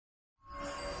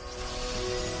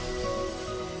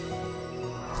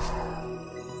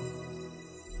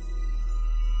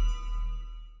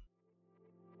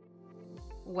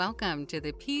Welcome to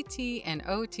the PT and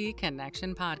OT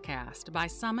Connection podcast by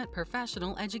Summit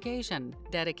Professional Education,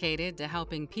 dedicated to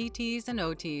helping PTs and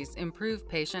OTs improve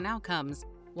patient outcomes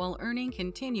while earning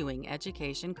continuing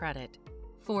education credit.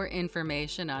 For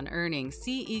information on earning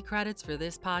CE credits for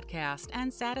this podcast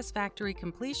and satisfactory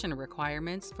completion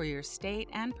requirements for your state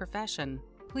and profession,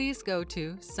 please go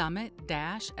to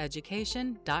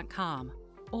summit-education.com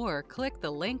or click the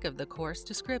link of the course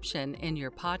description in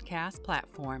your podcast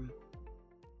platform.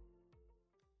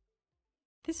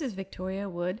 This is Victoria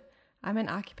Wood. I'm an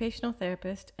occupational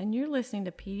therapist, and you're listening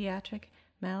to Pediatric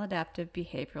Maladaptive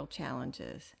Behavioral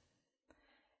Challenges.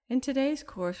 In today's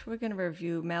course, we're going to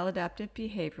review maladaptive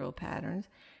behavioral patterns,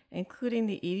 including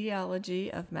the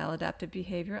etiology of maladaptive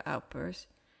behavior outbursts,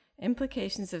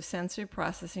 implications of sensory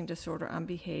processing disorder on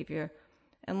behavior,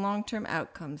 and long-term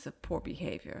outcomes of poor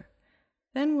behavior.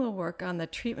 Then we'll work on the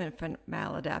treatment for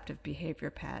maladaptive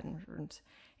behavior patterns,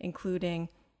 including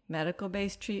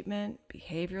medical-based treatment,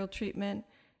 behavioral treatment,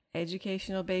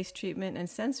 educational-based treatment, and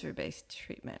sensory-based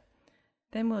treatment.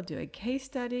 Then we'll do a case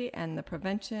study and the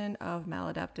prevention of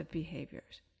maladaptive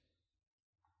behaviors.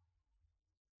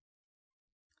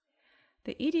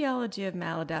 The etiology of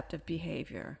maladaptive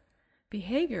behavior.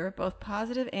 Behavior, both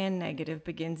positive and negative,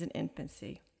 begins in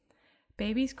infancy.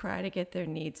 Babies cry to get their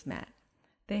needs met.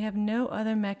 They have no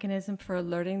other mechanism for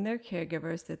alerting their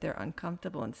caregivers that they're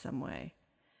uncomfortable in some way.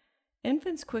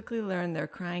 Infants quickly learn their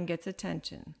crying gets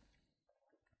attention.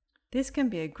 This can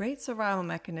be a great survival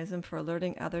mechanism for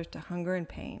alerting others to hunger and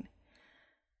pain.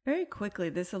 Very quickly,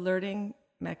 this alerting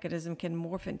mechanism can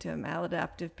morph into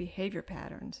maladaptive behavior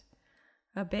patterns.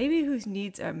 A baby whose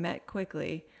needs are met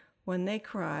quickly when they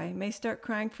cry may start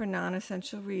crying for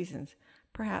non-essential reasons.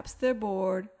 Perhaps they're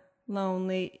bored,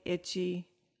 lonely, itchy,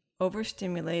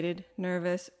 overstimulated,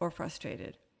 nervous, or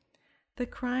frustrated. The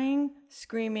crying,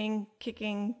 screaming,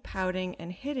 kicking, pouting,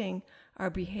 and hitting are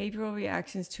behavioral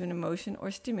reactions to an emotion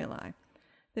or stimuli.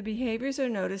 The behaviors are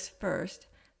noticed first,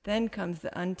 then comes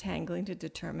the untangling to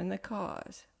determine the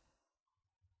cause.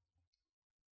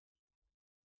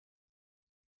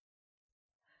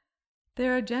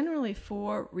 There are generally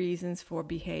 4 reasons for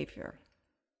behavior.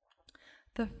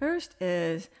 The first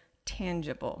is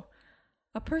tangible.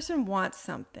 A person wants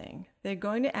something. They're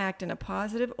going to act in a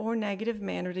positive or negative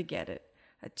manner to get it.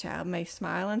 A child may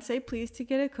smile and say please to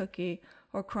get a cookie,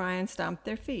 or cry and stomp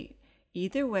their feet.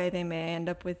 Either way, they may end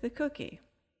up with the cookie.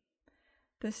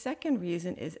 The second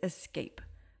reason is escape.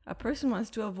 A person wants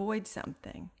to avoid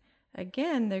something.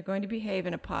 Again, they're going to behave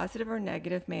in a positive or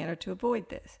negative manner to avoid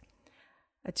this.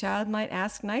 A child might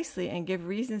ask nicely and give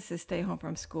reasons to stay home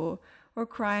from school, or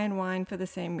cry and whine for the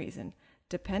same reason.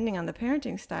 Depending on the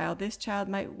parenting style, this child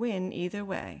might win either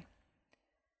way.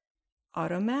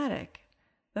 Automatic.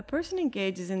 The person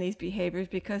engages in these behaviors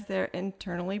because they're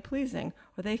internally pleasing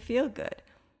or they feel good.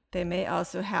 They may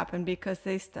also happen because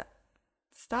they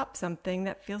stop something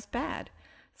that feels bad.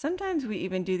 Sometimes we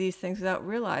even do these things without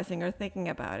realizing or thinking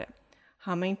about it.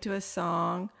 Humming to a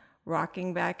song,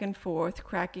 rocking back and forth,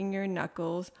 cracking your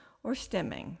knuckles, or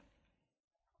stimming.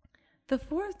 The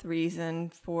fourth reason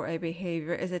for a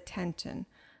behavior is attention.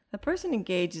 The person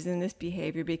engages in this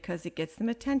behavior because it gets them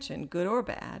attention, good or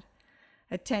bad.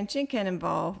 Attention can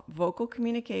involve vocal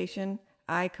communication,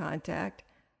 eye contact,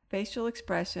 facial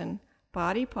expression,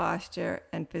 body posture,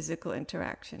 and physical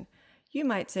interaction. You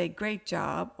might say, "Great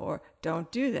job," or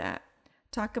 "Don't do that."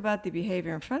 Talk about the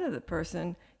behavior in front of the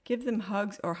person, give them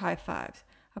hugs or high fives.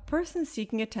 A person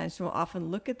seeking attention will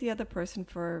often look at the other person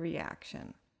for a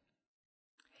reaction.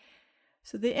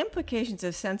 So the implications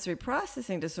of sensory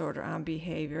processing disorder on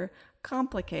behavior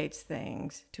complicates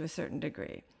things to a certain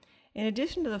degree. In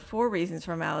addition to the 4 reasons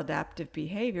for maladaptive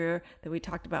behavior that we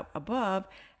talked about above,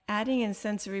 adding in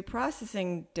sensory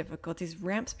processing difficulties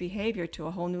ramps behavior to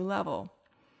a whole new level.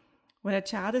 When a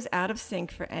child is out of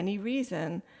sync for any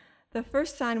reason, the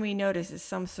first sign we notice is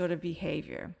some sort of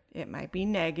behavior. It might be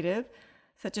negative,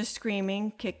 such as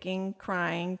screaming, kicking,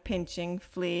 crying, pinching,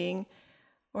 fleeing,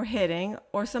 or hitting,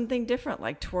 or something different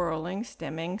like twirling,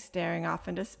 stimming, staring off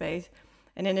into space,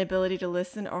 an inability to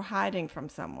listen, or hiding from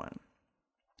someone.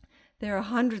 There are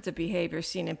hundreds of behaviors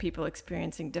seen in people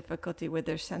experiencing difficulty with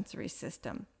their sensory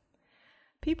system.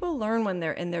 People learn when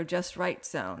they're in their just right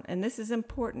zone, and this is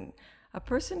important. A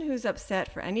person who's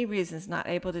upset for any reason is not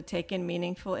able to take in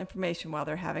meaningful information while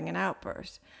they're having an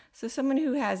outburst. So someone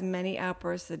who has many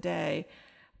outbursts a day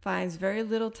finds very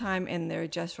little time in their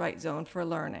just right zone for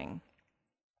learning.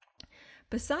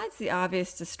 Besides the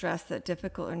obvious distress that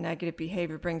difficult or negative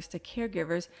behavior brings to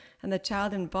caregivers and the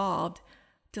child involved,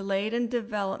 delayed in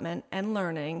development and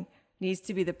learning needs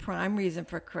to be the prime reason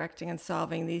for correcting and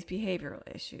solving these behavioral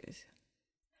issues.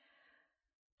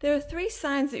 There are 3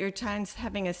 signs that your child's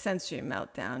having a sensory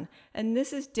meltdown, and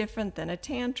this is different than a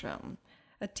tantrum.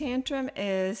 A tantrum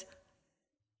is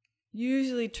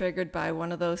usually triggered by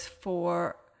one of those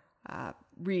 4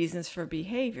 reasons for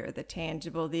behavior: the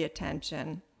tangible, the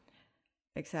attention,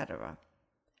 etc.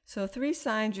 So 3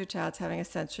 signs your child's having a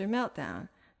sensory meltdown.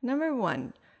 Number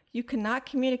 1, you cannot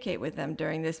communicate with them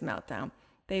during this meltdown.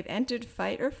 They've entered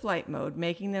fight or flight mode,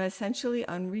 making them essentially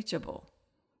unreachable.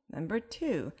 Number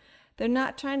 2, they're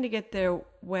not trying to get their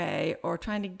way or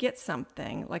trying to get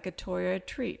something like a toy or a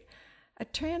treat. A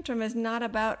tantrum is not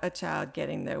about a child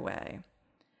getting their way.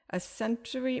 A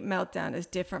sensory meltdown is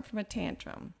different from a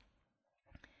tantrum.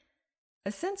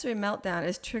 A sensory meltdown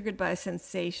is triggered by a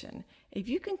sensation. If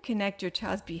you can connect your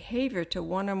child's behavior to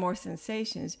one or more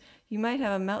sensations, you might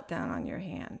have a meltdown on your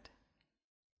hand.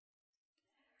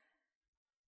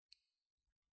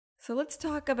 So let's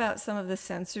talk about some of the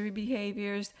sensory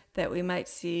behaviors that we might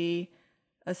see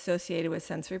associated with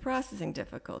sensory processing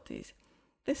difficulties.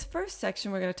 This first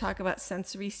section, we're going to talk about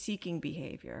sensory seeking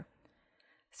behavior.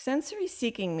 Sensory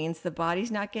seeking means the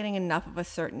body's not getting enough of a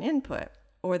certain input,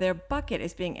 or their bucket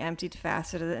is being emptied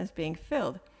faster than it's being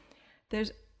filled.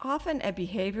 There's often a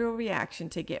behavioral reaction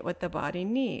to get what the body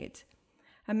needs.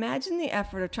 Imagine the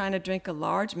effort of trying to drink a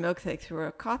large milkshake through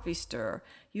a coffee stirrer.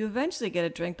 You eventually get a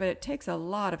drink, but it takes a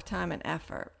lot of time and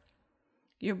effort.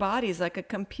 Your body is like a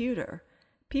computer.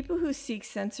 People who seek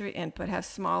sensory input have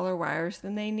smaller wires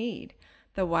than they need.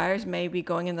 The wires may be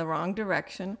going in the wrong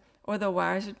direction, or the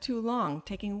wires are too long,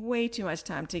 taking way too much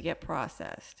time to get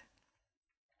processed.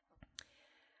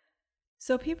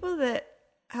 So people that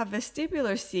have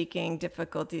vestibular seeking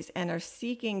difficulties and are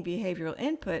seeking behavioral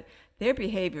input, their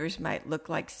behaviors might look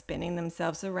like spinning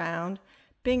themselves around,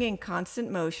 being in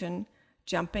constant motion,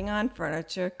 jumping on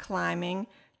furniture, climbing,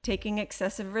 taking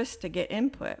excessive risks to get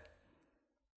input.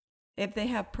 If they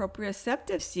have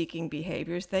proprioceptive seeking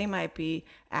behaviors, they might be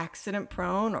accident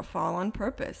prone or fall on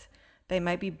purpose. They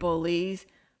might be bullies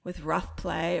with rough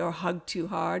play or hug too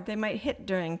hard. They might hit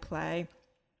during play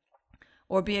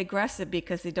or be aggressive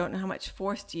because they don't know how much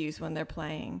force to use when they're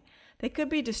playing. They could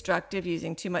be destructive,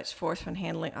 using too much force when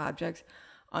handling objects,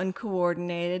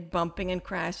 uncoordinated, bumping and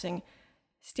crashing,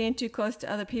 stand too close to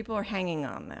other people, or hanging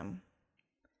on them.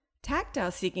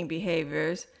 Tactile seeking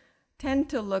behaviors tend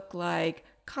to look like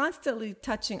constantly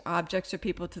touching objects or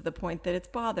people to the point that it's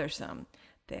bothersome.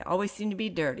 They always seem to be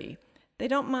dirty. They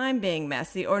don't mind being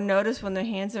messy or notice when their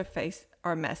hands or face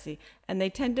are messy, and they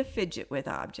tend to fidget with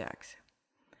objects.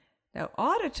 Now,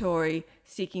 auditory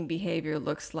seeking behavior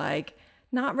looks like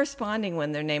not responding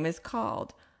when their name is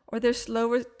called, or they're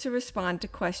slower to respond to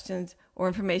questions or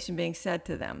information being said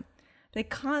to them. They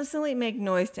constantly make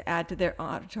noise to add to their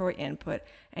auditory input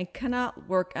and cannot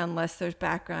work unless there's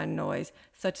background noise,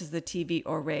 such as the TV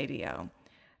or radio.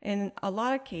 In a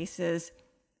lot of cases,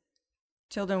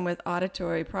 children with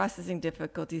auditory processing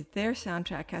difficulties, their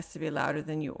soundtrack has to be louder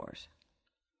than yours.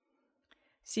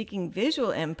 Seeking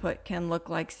visual input can look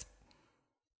like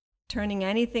turning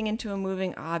anything into a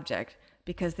moving object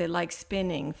because they like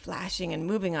spinning, flashing, and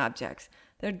moving objects.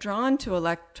 They're drawn to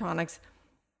electronics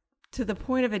to the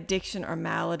point of addiction or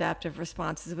maladaptive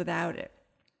responses without it.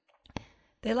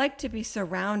 They like to be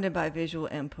surrounded by visual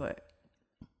input,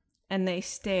 and they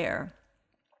stare.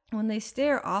 When they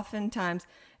stare, oftentimes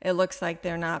it looks like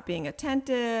they're not being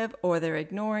attentive or they're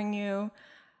ignoring you.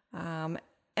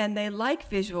 And they like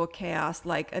visual chaos,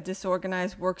 like a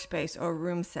disorganized workspace or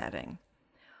room setting.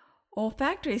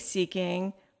 Olfactory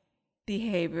seeking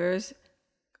behaviors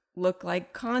look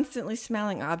like constantly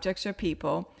smelling objects or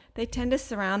people. They tend to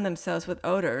surround themselves with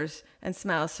odors and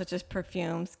smells such as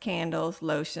perfumes, candles,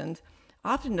 lotions,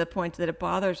 often to the point that it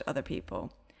bothers other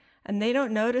people. And they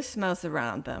don't notice smells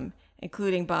around them,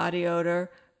 including body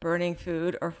odor, burning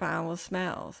food, or foul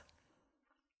smells.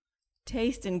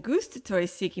 Taste and gustatory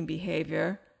seeking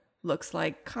behavior looks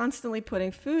like constantly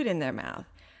putting food in their mouth.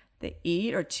 They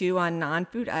eat or chew on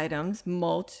non-food items,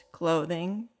 mulch,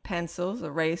 clothing, pencils,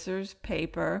 erasers,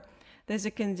 paper. There's a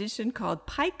condition called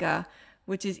pica,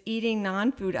 which is eating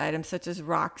non-food items such as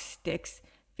rocks, sticks,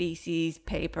 feces,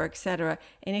 paper, etc.,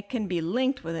 and it can be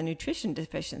linked with a nutrition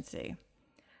deficiency.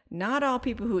 Not all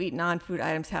people who eat non-food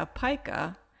items have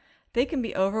pica. They can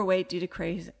be overweight due to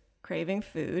craving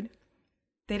food.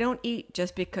 They don't eat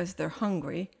just because they're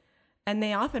hungry, and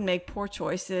they often make poor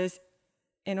choices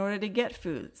in order to get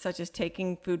food, such as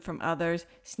taking food from others,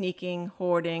 sneaking,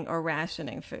 hoarding, or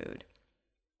rationing food.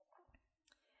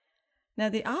 Now,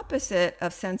 the opposite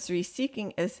of sensory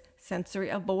seeking is sensory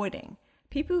avoiding.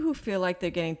 People who feel like they're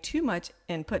getting too much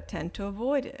input tend to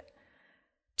avoid it.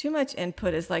 Too much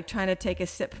input is like trying to take a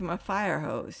sip from a fire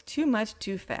hose, too much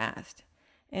too fast.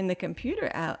 In the computer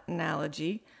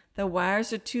analogy, the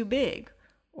wires are too big,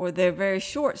 or they're very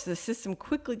short, so the system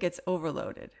quickly gets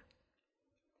overloaded.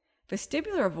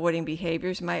 Vestibular avoiding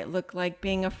behaviors might look like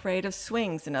being afraid of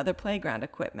swings and other playground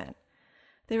equipment.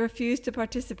 They refuse to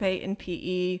participate in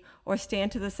PE or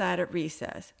stand to the side at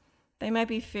recess. They might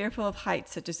be fearful of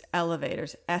heights such as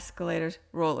elevators, escalators,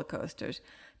 roller coasters,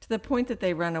 to the point that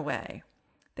they run away.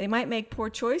 They might make poor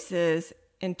choices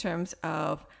in terms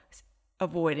of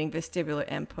avoiding vestibular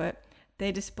input.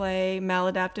 They display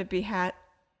maladaptive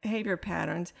behavior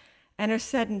patterns and are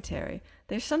sedentary.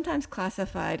 They're sometimes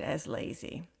classified as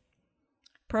lazy.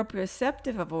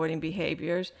 Proprioceptive avoiding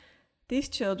behaviors, these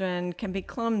children can be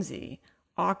clumsy,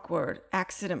 awkward,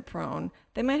 accident-prone.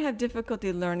 They might have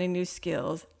difficulty learning new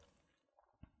skills,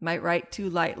 might write too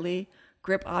lightly,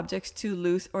 grip objects too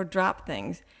loose, or drop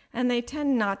things, and they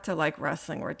tend not to like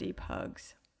wrestling or deep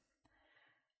hugs.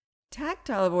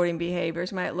 Tactile avoiding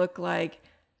behaviors might look like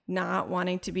not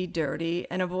wanting to be dirty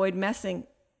and avoid messing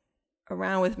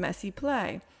around with messy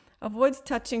play. Avoids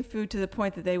touching food to the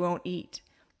point that they won't eat.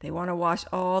 They want to wash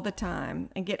all the time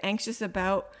and get anxious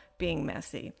about being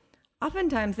messy.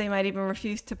 Oftentimes, they might even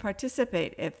refuse to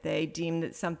participate if they deem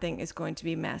that something is going to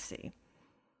be messy.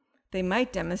 They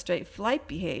might demonstrate flight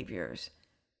behaviors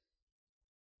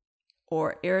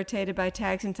or irritated by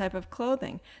tags and type of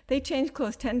clothing. They change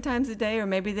clothes 10 times a day, or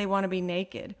maybe they want to be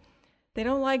naked. They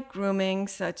don't like grooming,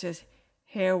 such as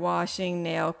hair washing,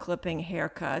 nail clipping,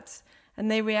 haircuts, and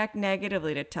they react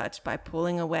negatively to touch by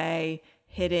pulling away,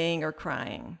 hitting, or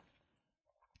crying.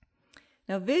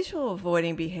 Now, visual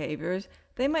avoiding behaviors,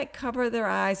 they might cover their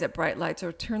eyes at bright lights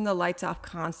or turn the lights off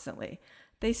constantly.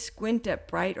 They squint at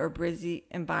bright or busy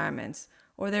environments,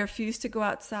 or they refuse to go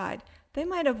outside. They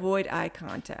might avoid eye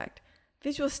contact.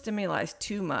 Visual stimuli is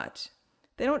too much.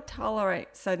 They don't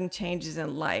tolerate sudden changes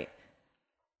in light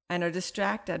and are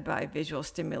distracted by visual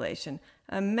stimulation.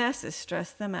 A mess has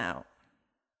stressed them out.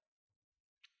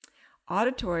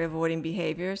 Auditory avoiding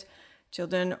behaviors,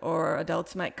 children or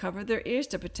adults might cover their ears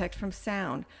to protect from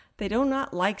sound. They do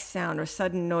not like sound or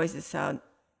sudden noises, sound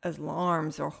as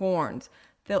alarms or horns.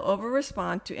 They'll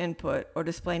over-respond to input or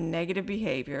display negative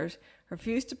behaviors,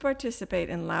 refuse to participate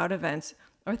in loud events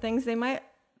or things they might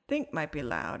think might be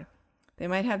loud. They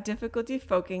might have difficulty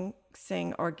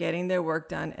focusing or getting their work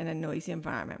done in a noisy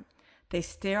environment. They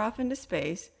stare off into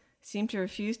space, seem to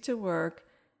refuse to work,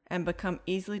 and become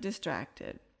easily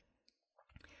distracted.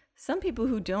 Some people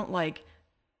who don't like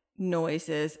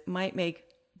noises might make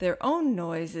their own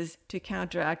noises to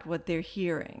counteract what they're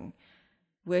hearing,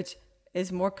 which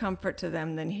is more comfort to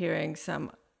them than hearing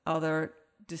some other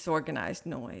disorganized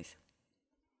noise.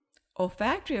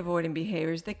 Olfactory avoiding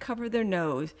behaviors, they cover their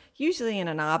nose, usually in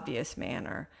an obvious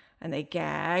manner, and they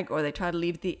gag or they try to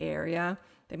leave the area.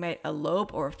 They might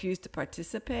elope or refuse to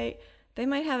participate. They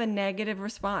might have a negative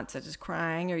response, such as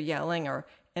crying or yelling or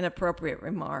inappropriate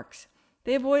remarks.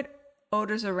 They avoid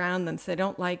odors around them, so they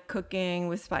don't like cooking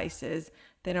with spices.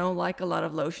 They don't like a lot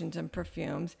of lotions and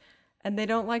perfumes. And they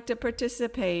don't like to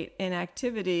participate in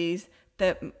activities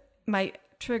that might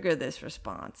trigger this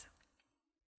response.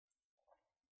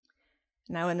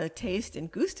 Now, in the taste and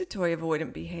gustatory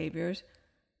avoidant behaviors,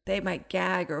 they might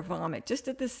gag or vomit just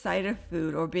at the sight of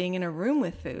food or being in a room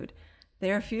with food.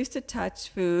 They refuse to touch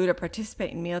food or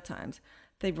participate in mealtimes.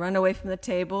 They run away from the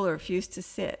table or refuse to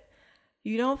sit.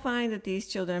 You don't find that these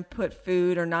children put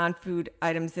food or non-food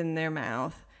items in their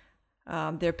mouth.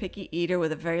 They're a picky eater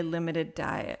with a very limited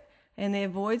diet, and they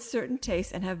avoid certain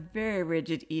tastes and have very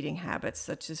rigid eating habits,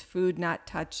 such as food not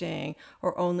touching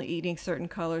or only eating certain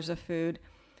colors of food.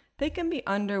 They can be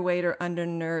underweight or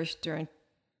undernourished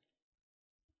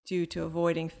due to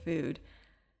avoiding food.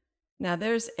 Now,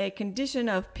 there's a condition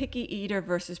of picky eater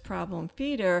versus problem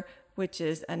feeder, which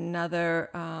is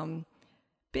another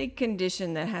big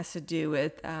condition that has to do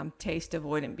with taste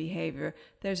avoidant behavior.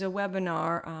 There's a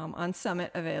webinar on Summit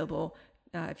available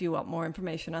if you want more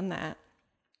information on that.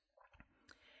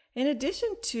 In addition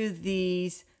to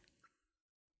these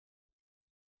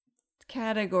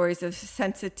categories of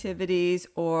sensitivities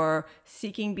or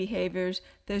seeking behaviors,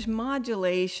 there's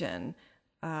modulation,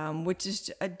 which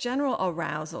is a general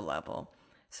arousal level.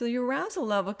 So your arousal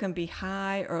level can be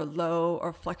high or low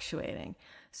or fluctuating.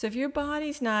 So if your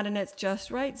body's not in its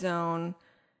just right zone,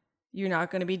 you're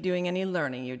not going to be doing any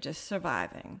learning, you're just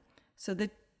surviving. So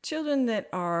the children that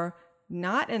are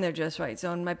not in their just right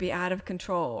zone might be out of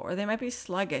control, or they might be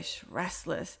sluggish,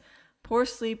 restless, poor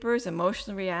sleepers,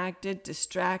 emotionally reacted,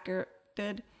 distracted,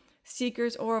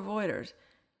 seekers, or avoiders.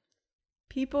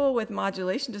 People with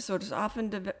modulation disorders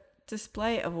often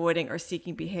display avoiding or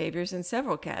seeking behaviors in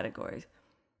several categories.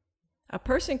 A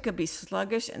person could be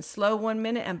sluggish and slow 1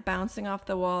 minute and bouncing off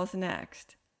the walls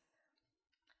next.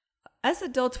 As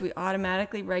adults, we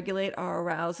automatically regulate our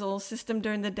arousal system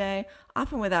during the day,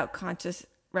 often without conscious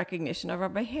recognition of our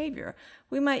behavior.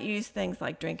 We might use things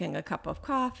like drinking a cup of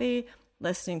coffee,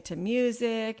 listening to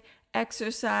music,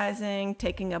 exercising,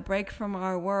 taking a break from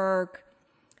our work,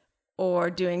 or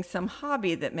doing some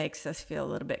hobby that makes us feel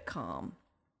a little bit calm.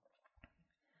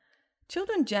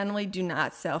 Children generally do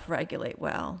not self-regulate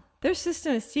well. Their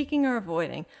system is seeking or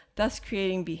avoiding, thus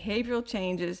creating behavioral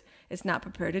changes it's not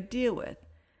prepared to deal with.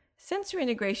 Sensory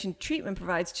integration treatment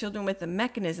provides children with the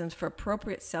mechanisms for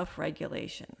appropriate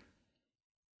self-regulation.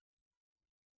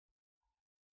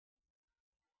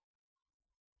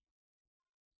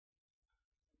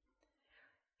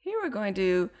 Here we're going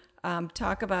to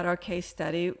talk about our case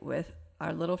study with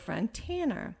our little friend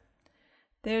Tanner.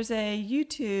 There's a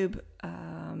YouTube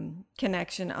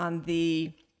connection on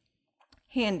the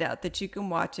handout that you can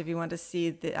watch if you want to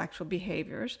see the actual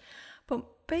behaviors.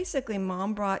 But basically,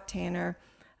 Mom brought Tanner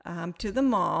to the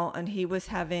mall, and he was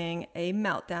having a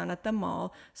meltdown at the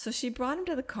mall, so she brought him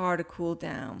to the car to cool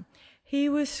down. He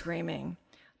was screaming.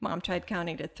 Mom tried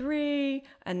counting to 3,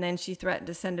 and then she threatened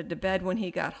to send him to bed when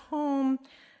he got home.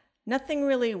 Nothing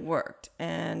really worked,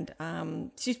 and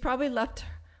she's probably left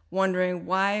wondering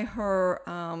why her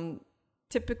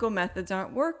typical methods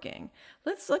aren't working.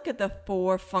 Let's look at the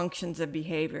 4 functions of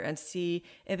behavior and see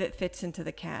if it fits into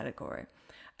the category.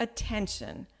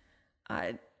 Attention.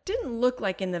 It didn't look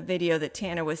like in the video that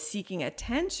Tanner was seeking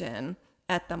attention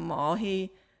at the mall.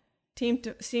 He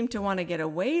seemed to want to get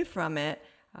away from it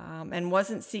and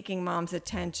wasn't seeking Mom's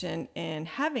attention in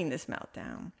having this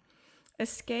meltdown.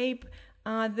 Escape.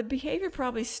 The behavior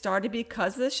probably started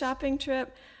because of the shopping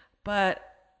trip, but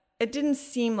it didn't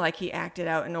seem like he acted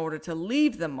out in order to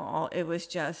leave the mall. It was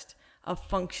just a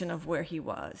function of where he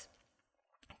was.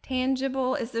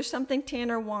 Tangible. Is there something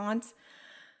Tanner wants?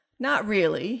 Not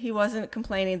really. He wasn't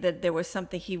complaining that there was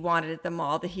something he wanted at the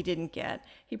mall that he didn't get.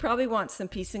 He probably wants some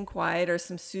peace and quiet or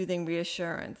some soothing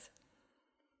reassurance.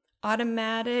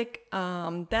 Automatic,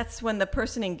 that's when the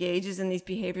person engages in these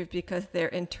behaviors because they're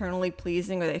internally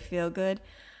pleasing or they feel good.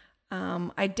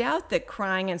 I doubt that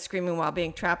crying and screaming while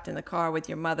being trapped in the car with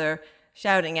your mother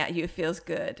shouting at you feels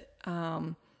good.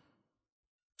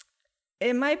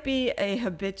 It might be a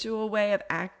habitual way of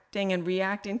acting and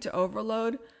reacting to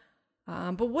overload.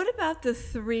 But what about the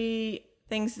 3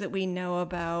 things that we know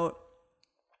about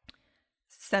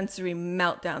sensory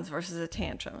meltdowns versus a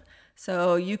tantrum?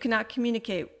 So you cannot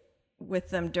communicate with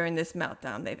them during this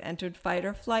meltdown. They've entered fight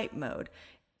or flight mode.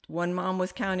 One mom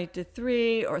was counting to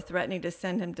 3 or threatening to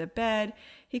send him to bed.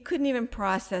 He couldn't even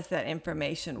process that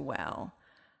information well.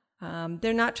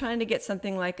 They're not trying to get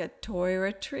something like a toy or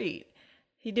a treat.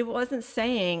 He wasn't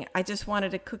saying, I just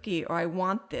wanted a cookie or I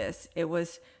want this. It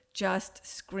was just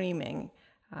screaming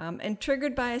and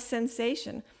triggered by a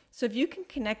sensation. So if you can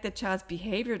connect the child's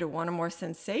behavior to one or more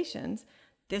sensations,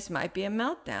 this might be a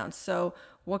meltdown. So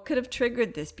what could have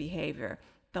triggered this behavior?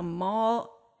 The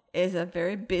mall is a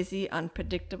very busy,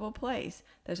 unpredictable place.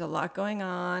 There's a lot going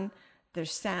on.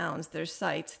 There's sounds, there's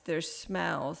sights, there's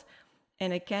smells.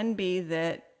 And it can be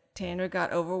that Tanner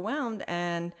got overwhelmed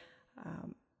and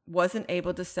wasn't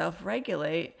able to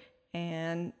self-regulate,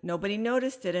 and nobody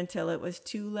noticed it until it was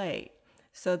too late.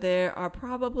 So there are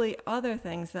probably other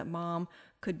things that Mom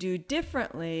could do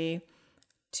differently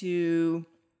to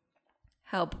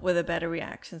help with a better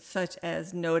reaction, such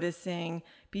as noticing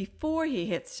before he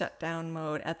hits shutdown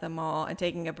mode at the mall and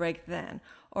taking a break then,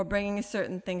 or bringing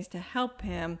certain things to help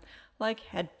him, like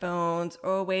headphones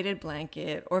or a weighted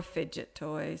blanket or fidget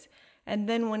toys. And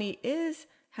then when he is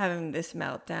having this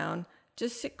meltdown,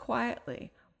 just sit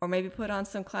quietly, or maybe put on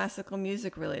some classical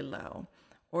music really low,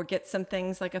 or get some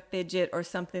things like a fidget or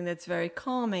something that's very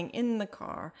calming in the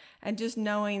car, and just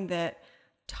knowing that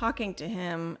talking to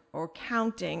him or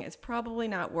counting is probably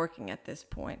not working at this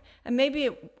point. And maybe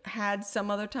it had some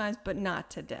other times, but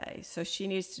not today. So she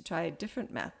needs to try a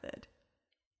different method.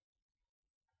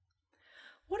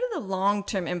 What are the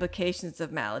long-term implications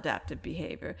of maladaptive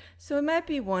behavior? So we might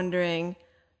be wondering,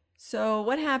 so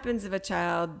what happens if a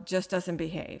child just doesn't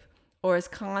behave or is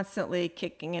constantly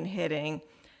kicking and hitting?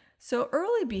 So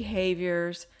early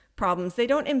behaviors problems, they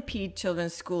don't impede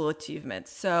children's school achievement,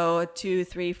 so a 2,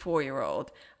 3, 4-year-old.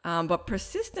 But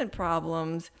persistent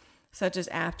problems, such as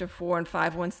after 4 and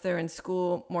 5, once they're in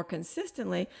school more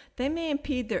consistently, they may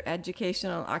impede their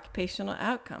educational and occupational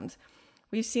outcomes.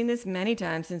 We've seen this many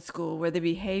times in school where the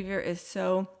behavior is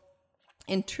so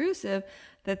intrusive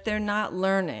that they're not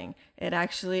learning. It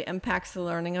actually impacts the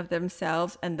learning of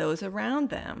themselves and those around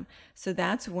them. So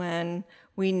that's when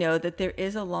we know that there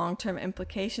is a long-term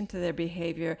implication to their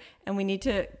behavior, and we need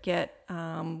to get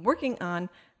working on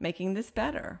making this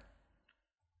better.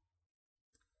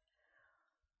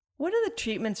 What are the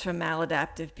treatments for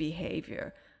maladaptive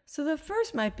behavior? So the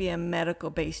first might be a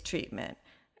medical-based treatment,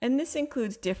 and this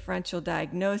includes differential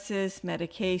diagnosis,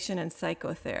 medication, and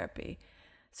psychotherapy.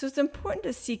 So it's important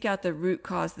to seek out the root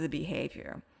cause of the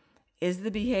behavior. Is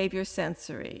the behavior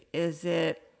sensory? Is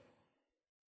it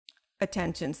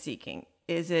attention seeking?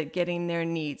 Is it getting their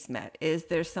needs met? Is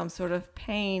there some sort of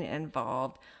pain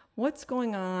involved? What's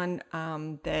going on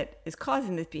that is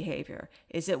causing this behavior?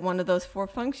 Is it one of those 4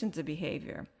 functions of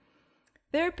behavior?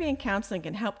 Therapy and counseling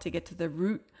can help to get to the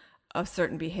root of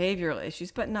certain behavioral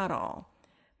issues, but not all.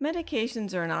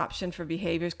 Medications are an option for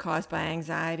behaviors caused by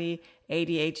anxiety,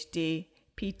 ADHD,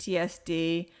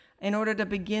 PTSD, in order to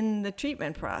begin the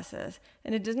treatment process.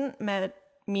 And it doesn't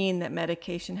mean that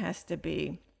medication has to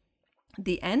be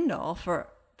the end all for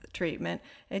the treatment.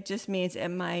 It just means it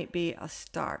might be a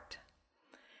start.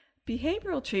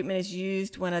 Behavioral treatment is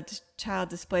used when a child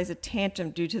displays a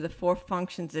tantrum due to the 4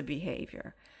 functions of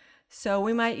behavior. So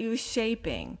we might use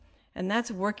shaping, and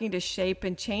that's working to shape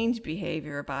and change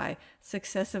behavior by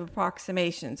successive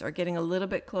approximations or getting a little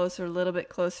bit closer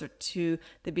to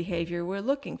the behavior we're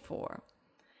looking for.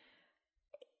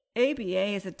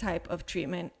 ABA is a type of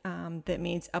treatment that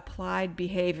means applied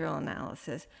behavioral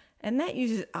analysis, and that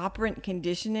uses operant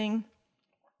conditioning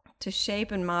to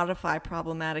shape and modify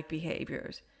problematic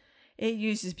behaviors. It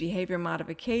uses behavior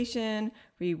modification,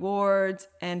 rewards,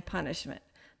 and punishment.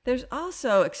 There's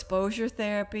also exposure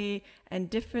therapy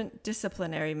and different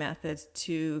disciplinary methods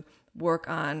to work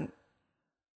on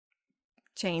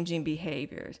changing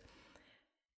behaviors.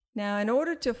 Now, in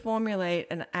order to formulate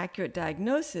an accurate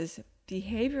diagnosis,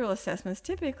 behavioral assessments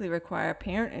typically require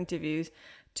parent interviews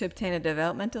to obtain a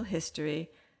developmental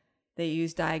history. They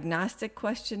use diagnostic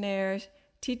questionnaires,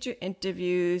 teacher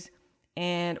interviews,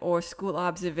 and or school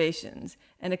observations,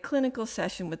 and a clinical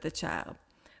session with the child.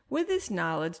 With this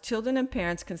knowledge, children and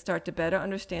parents can start to better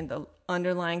understand the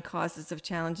underlying causes of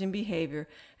challenging behavior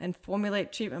and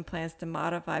formulate treatment plans to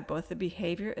modify both the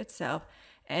behavior itself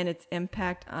and its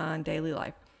impact on daily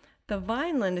life. The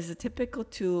Vineland is a typical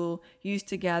tool used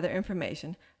to gather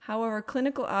information. However,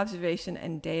 clinical observation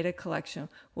and data collection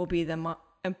will be the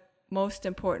most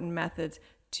important methods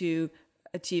to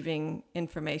achieving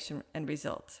information and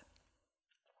results.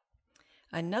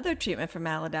 Another treatment for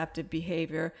maladaptive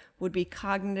behavior would be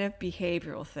cognitive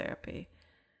behavioral therapy.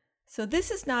 So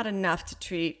this is not enough to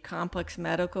treat complex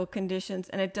medical conditions,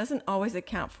 and it doesn't always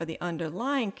account for the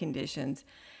underlying conditions,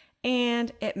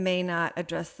 and it may not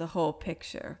address the whole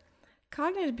picture.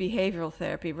 Cognitive behavioral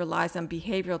therapy relies on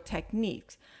behavioral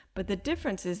techniques, but the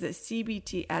difference is that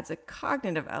CBT adds a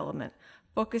cognitive element,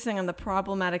 focusing on the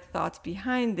problematic thoughts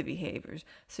behind the behaviors.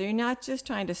 So you're not just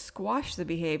trying to squash the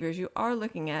behaviors, you are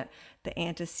looking at the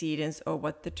antecedents or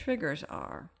what the triggers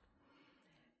are.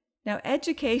 Now,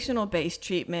 educational-based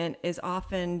treatment is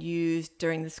often used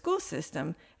during the school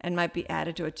system and might be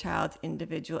added to a child's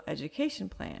individual education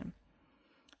plan.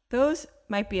 Those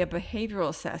might be a behavioral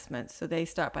assessment, so they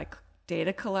start by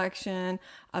data collection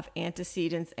of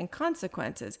antecedents and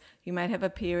consequences. You might have a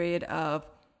period of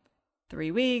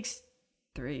 3 weeks,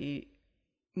 3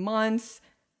 months,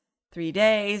 3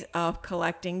 days of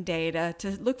collecting data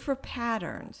to look for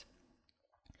patterns.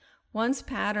 Once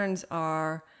patterns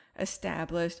are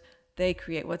established, they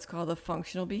create what's called a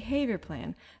functional behavior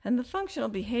plan. And the functional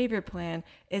behavior plan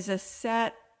is a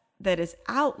set that is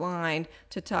outlined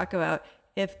to talk about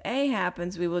if A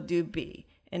happens, we will do B.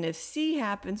 And if C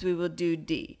happens, we will do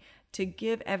D, to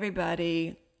give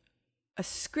everybody a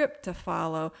script to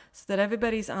follow so that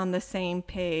everybody's on the same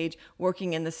page,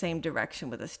 working in the same direction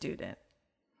with a student.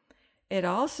 It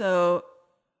also,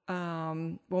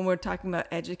 when we're talking about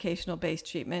educational-based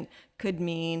treatment, could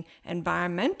mean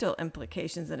environmental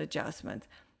implications and adjustments.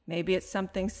 Maybe it's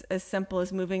something as simple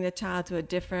as moving the child to a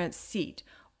different seat,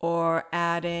 or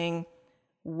adding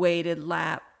weighted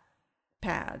lap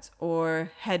pads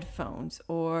or headphones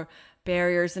or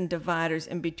barriers and dividers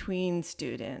in between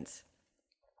students,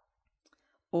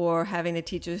 or having the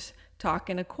teachers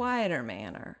talk in a quieter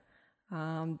manner.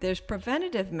 There's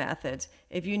preventative methods.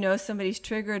 If you know somebody's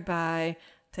triggered by,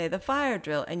 say, the fire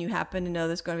drill, and you happen to know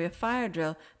there's going to be a fire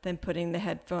drill, then putting the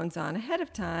headphones on ahead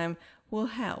of time will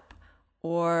help.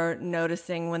 Or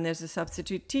noticing when there's a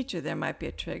substitute teacher, there might be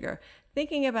a trigger.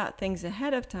 Thinking about things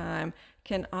ahead of time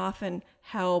can often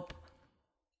help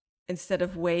instead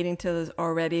of waiting till there's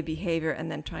already a behavior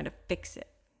and then trying to fix it.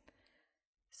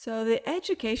 So the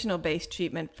educational-based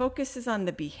treatment focuses on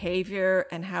the behavior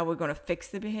and how we're going to fix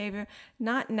the behavior,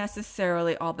 not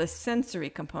necessarily all the sensory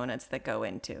components that go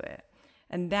into it.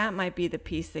 And that might be the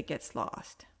piece that gets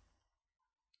lost.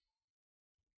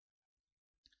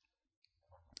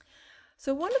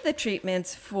 So one of the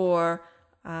treatments for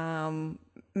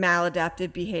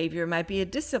maladaptive behavior might be a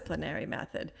disciplinary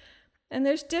method. And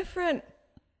there's different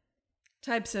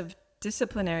types of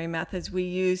disciplinary methods we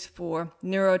use for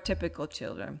neurotypical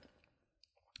children.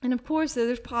 And of course,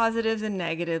 there's positives and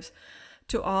negatives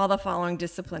to all the following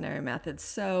disciplinary methods.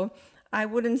 So I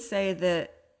wouldn't say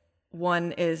that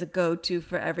one is a go-to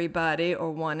for everybody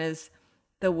or one is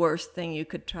the worst thing you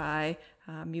could try.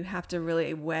 You have to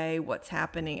really weigh what's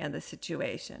happening in the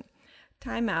situation.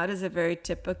 Timeout is a very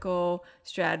typical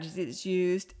strategy that's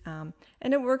used, and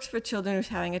it works for children who's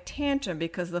having a tantrum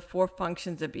because of the 4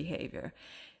 functions of behavior.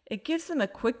 It gives them a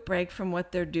quick break from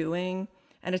what they're doing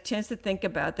and a chance to think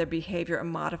about their behavior and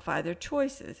modify their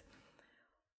choices.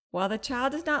 While the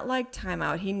child does not like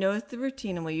timeout, he knows the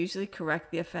routine and will usually correct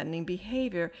the offending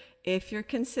behavior if you're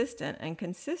consistent, and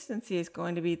consistency is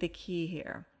going to be the key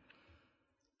here.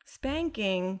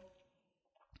 Spanking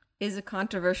is a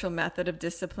controversial method of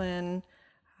discipline.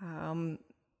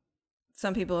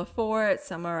 Some people are for it,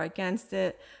 some are against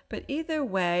it. But either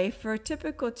way, for a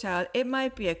typical child, it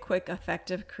might be a quick,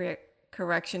 effective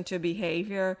correction to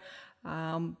behavior.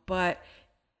 But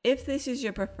if this is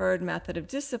your preferred method of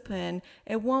discipline,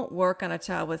 it won't work on a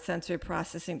child with sensory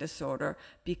processing disorder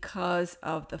because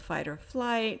of the fight or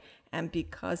flight and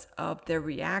because of their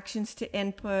reactions to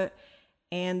input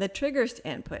and the triggers to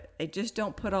input. They just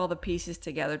don't put all the pieces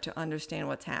together to understand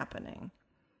what's happening.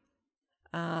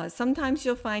 Sometimes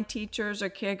you'll find teachers or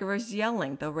caregivers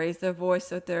yelling. They'll raise their voice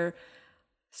so they'll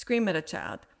scream at a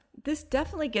child. This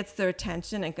definitely gets their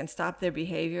attention and can stop their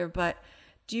behavior, but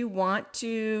do you want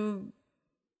to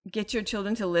get your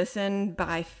children to listen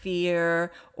by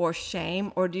fear or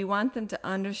shame, or do you want them to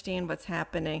understand what's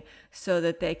happening so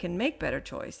that they can make better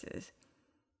choices?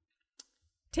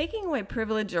 Taking away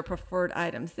privilege or preferred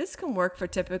items. This can work for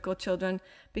typical children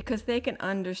because they can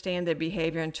understand their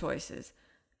behavior and choices.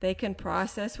 They can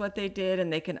process what they did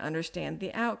and they can understand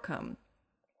the outcome.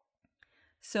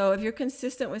 So if you're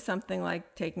consistent with something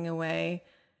like taking away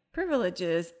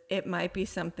privileges, it might be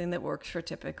something that works for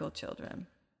typical children.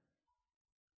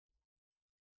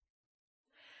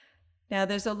 Now,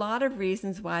 there's a lot of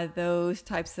reasons why those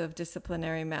types of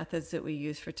disciplinary methods that we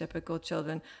use for typical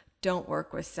children don't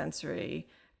work with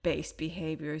sensory-based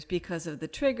behaviors because of the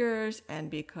triggers and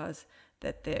because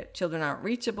that the children aren't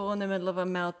reachable in the middle of a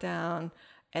meltdown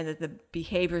and that the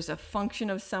behavior is a function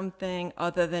of something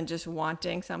other than just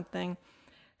wanting something.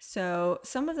 So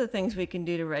some of the things we can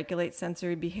do to regulate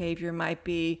sensory behavior might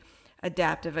be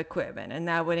adaptive equipment, and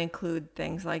that would include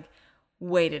things like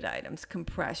weighted items,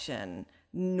 compression,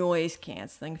 noise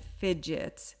canceling,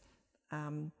 fidgets,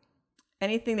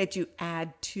 anything that you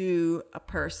add to a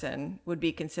person would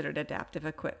be considered adaptive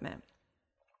equipment.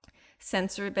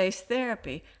 Sensory-based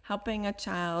therapy, helping a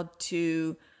child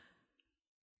to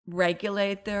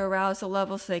regulate their arousal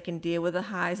levels so they can deal with the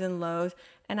highs and lows,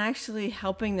 and actually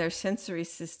helping their sensory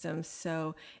system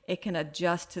so it can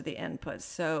adjust to the input.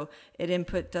 So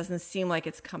input doesn't seem like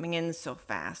it's coming in so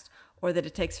fast or that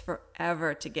it takes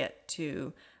forever to get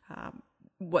to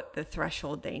what the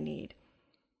threshold they need.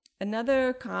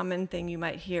 Another common thing you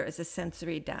might hear is a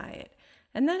sensory diet.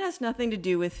 And that has nothing to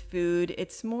do with food.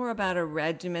 It's more about a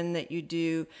regimen that you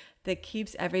do that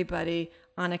keeps everybody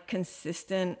on a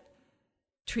consistent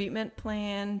treatment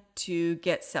plan to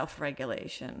get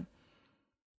self-regulation.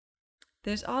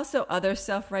 There's also other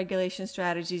self-regulation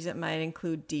strategies that might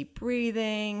include deep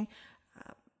breathing,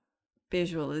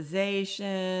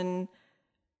 visualization,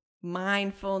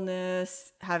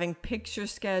 mindfulness, having picture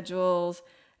schedules,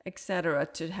 etc.,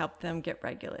 to help them get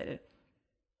regulated.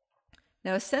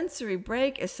 Now, a sensory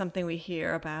break is something we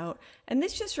hear about, and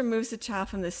this just removes the child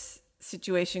from this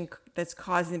situation that's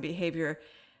causing behavior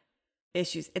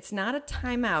issues. It's not a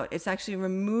timeout. It's actually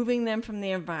removing them from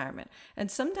the environment. And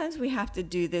sometimes we have to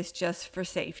do this just for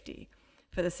safety,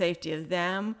 for the safety of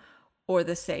them or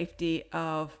the safety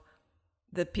of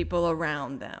the people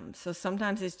around them. So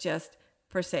sometimes it's just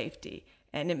for safety.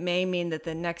 And it may mean that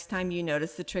the next time you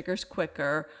notice the triggers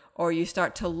quicker, or you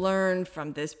start to learn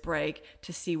from this break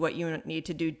to see what you need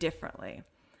to do differently.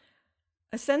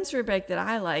 A sensory break that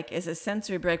I like is a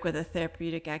sensory break with a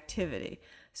therapeutic activity.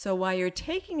 So while you're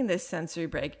taking this sensory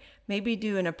break, maybe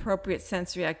do an appropriate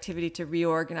sensory activity to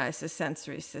reorganize the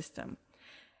sensory system.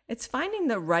 It's finding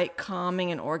the right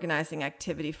calming and organizing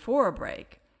activity for a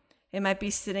break. It might be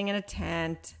sitting in a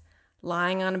tent,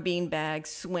 lying on a beanbag,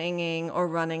 swinging, or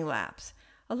running laps.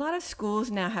 A lot of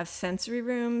schools now have sensory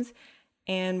rooms,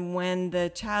 and when the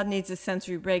child needs a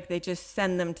sensory break, they just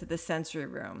send them to the sensory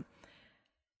room.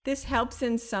 This helps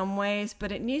in some ways, but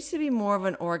it needs to be more of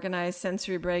an organized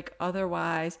sensory break.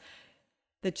 Otherwise,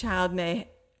 the child may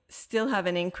still have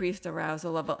an increased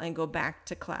arousal level and go back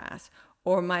to class,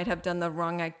 or might have done the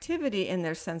wrong activity in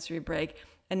their sensory break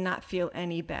and not feel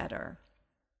any better.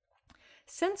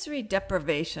 Sensory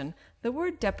deprivation. The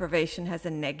word deprivation has a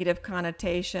negative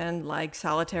connotation, like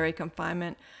solitary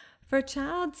confinement. For a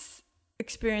child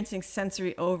experiencing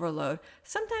sensory overload,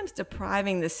 sometimes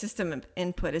depriving the system of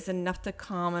input is enough to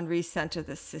calm and recenter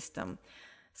the system.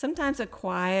 Sometimes a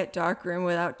quiet, dark room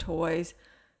without toys,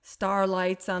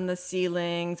 starlights on the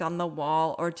ceilings, on the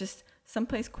wall, or just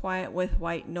someplace quiet with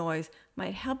white noise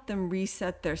might help them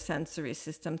reset their sensory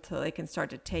system so they can start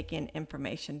to take in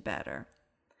information better.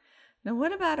 Now,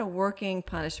 what about a working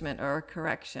punishment or a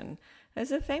correction?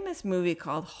 There's a famous movie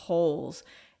called Holes,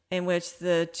 in which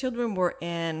the children were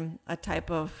in a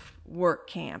type of work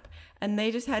camp, and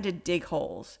they just had to dig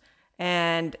holes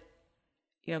and,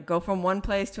 go from one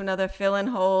place to another, fill in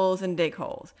holes and dig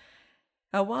holes.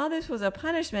 While this was a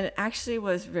punishment, it actually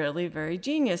was really very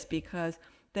genius, because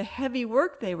the heavy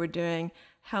work they were doing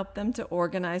helped them to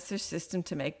organize their system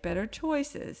to make better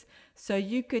choices. So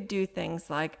you could do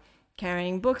things like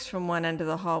carrying books from one end of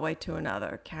the hallway to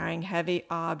another, carrying heavy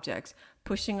objects,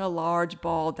 pushing a large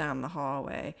ball down the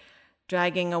hallway,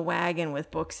 dragging a wagon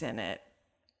with books in it,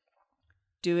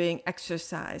 doing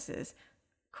exercises,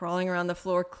 crawling around the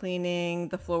floor, cleaning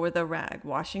the floor with a rag,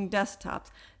 washing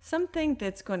desktops, something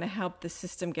that's going to help the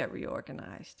system get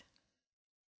reorganized.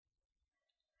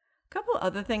 A couple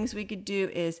other things we could do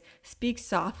is speak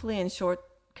softly in short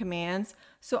commands.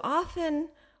 So often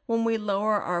when we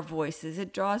lower our voices,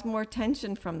 it draws more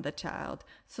attention from the child.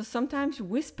 So sometimes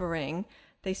whispering,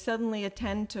 they suddenly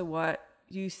attend to what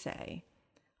you say.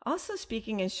 Also,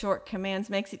 speaking in short commands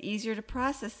makes it easier to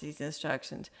process these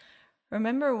instructions.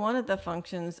 Remember, one of the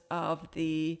functions of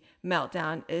the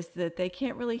meltdown is that they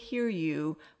can't really hear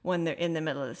you when they're in the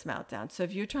middle of this meltdown. So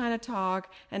if you're trying to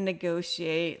talk and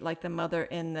negotiate, like the mother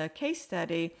in the case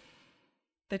study,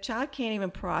 the child can't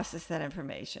even process that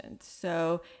information.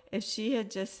 So if she had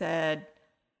just said,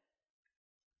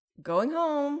 going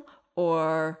home,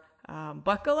 or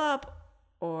buckle up,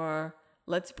 or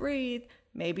let's breathe,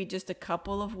 maybe just a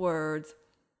couple of words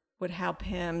would help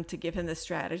him to give him the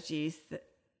strategies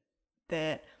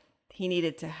that he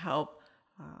needed to help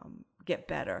get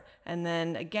better. And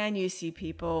then again, you see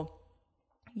people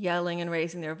yelling and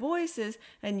raising their voices,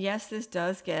 and yes, this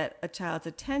does get a child's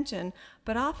attention,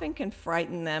 but often can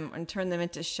frighten them and turn them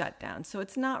into shutdowns. So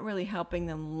it's not really helping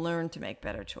them learn to make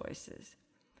better choices.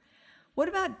 What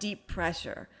about deep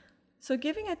pressure? So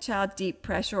giving a child deep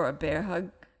pressure or a bear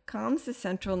hug calms the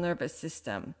central nervous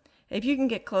system. If you can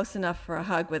get close enough for a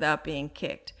hug without being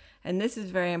kicked. And this is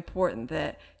very important,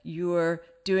 that you're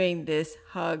doing this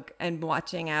hug and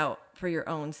watching out for your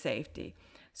own safety.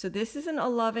 So this isn't a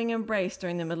loving embrace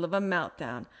during the middle of a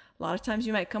meltdown. A lot of times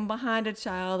you might come behind a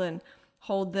child and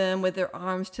hold them with their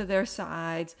arms to their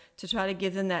sides to try to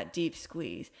give them that deep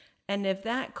squeeze. And if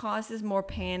that causes more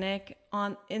panic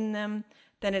in them,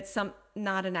 then it's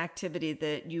not an activity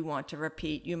that you want to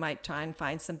repeat. You might try and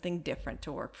find something different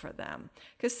to work for them,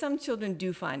 because some children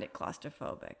do find it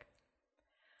claustrophobic.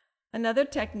 Another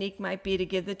technique might be to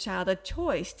give the child a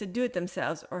choice to do it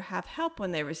themselves or have help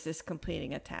when they resist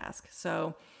completing a task.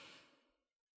 So,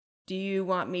 do you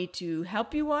want me to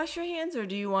help you wash your hands, or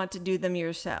do you want to do them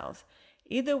yourselves?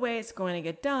 Either way, it's going to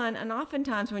get done. And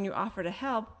oftentimes when you offer to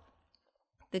help,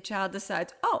 the child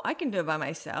decides, oh, I can do it by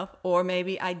myself, or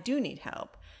maybe I do need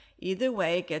help. Either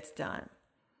way, it gets done.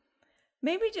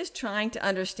 Maybe just trying to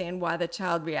understand why the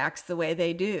child reacts the way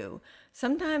they do.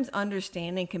 Sometimes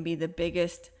understanding can be the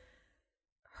biggest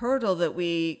hurdle that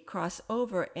we cross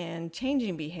over in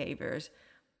changing behaviors,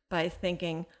 by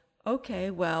thinking, okay,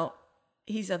 well,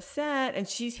 he's upset and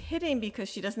she's hitting because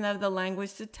she doesn't have the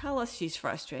language to tell us she's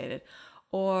frustrated,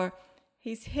 or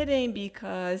he's hitting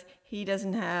because he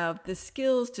doesn't have the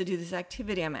skills to do this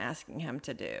activity I'm asking him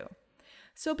to do.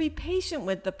 So be patient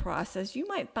with the process. You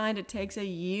might find it takes a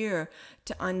year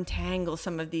to untangle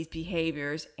some of these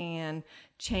behaviors and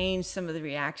change some of the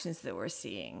reactions that we're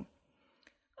seeing.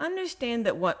 Understand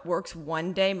that what works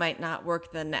one day might not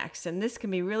work the next. And this can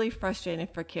be really frustrating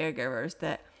for caregivers,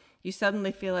 that you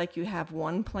suddenly feel like you have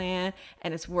one plan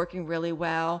and it's working really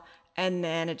well, and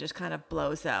then it just kind of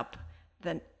blows up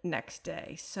the next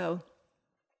day. So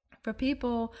for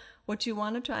people, what you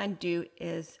want to try and do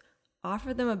is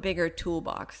offer them a bigger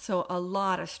toolbox. So a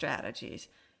lot of strategies.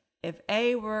 If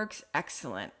A works,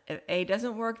 excellent. If A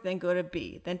doesn't work, then go to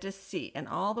B, then to C, and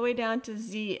all the way down to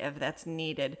Z if that's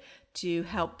needed to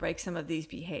help break some of these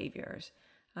behaviors.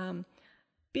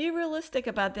 Be realistic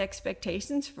about the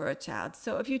expectations for a child.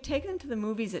 So if you take them to the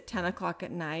movies at 10 o'clock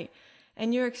at night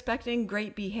and you're expecting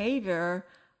great behavior,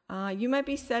 you might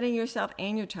be setting yourself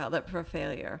and your child up for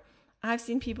failure. I've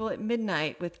seen people at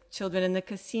midnight with children in the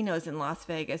casinos in Las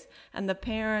Vegas, and the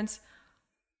parents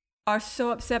are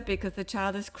so upset because the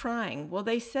child is crying. Well,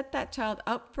 they set that child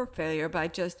up for failure by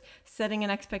just setting an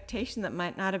expectation that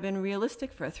might not have been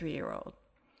realistic for a 3-year-old.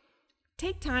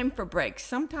 Take time for breaks.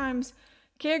 Sometimes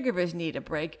caregivers need a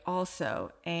break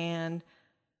also, and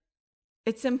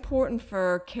it's important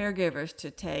for caregivers to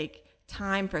take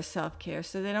time for self-care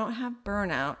so they don't have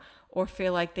burnout or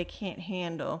feel like they can't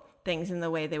handle things in the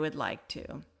way they would like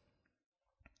to.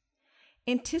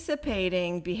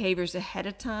 Anticipating behaviors ahead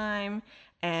of time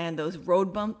and those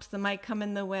road bumps that might come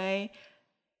in the way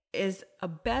is a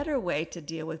better way to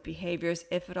deal with behaviors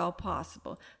if at all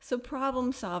possible. So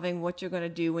problem solving what you're going to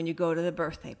do when you go to the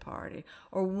birthday party,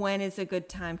 or when is a good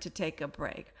time to take a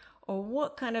break, or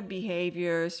what kind of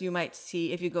behaviors you might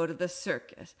see if you go to the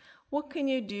circus. What can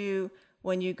you do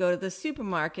when you go to the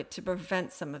supermarket to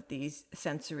prevent some of these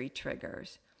sensory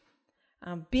triggers?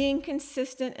 Being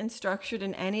consistent and structured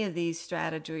in any of these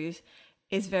strategies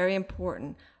is very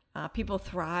important. People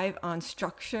thrive on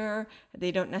structure.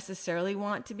 They don't necessarily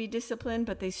want to be disciplined,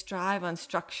 but they strive on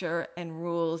structure and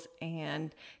rules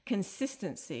and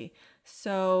consistency.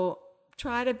 So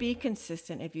try to be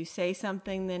consistent. If you say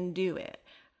something, then do it.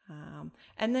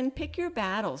 And then pick your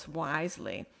battles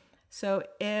wisely. So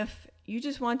if you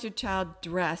just want your child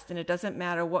dressed and it doesn't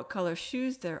matter what color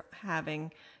shoes they're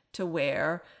having to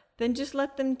wear, then just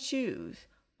let them choose.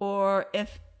 Or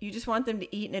if you just want them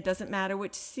to eat and it doesn't matter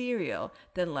which cereal,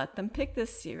 then let them pick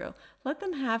this cereal. Let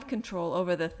them have control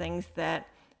over the things that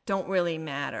don't really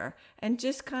matter, and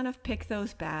just kind of pick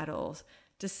those battles.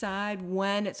 Decide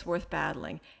when it's worth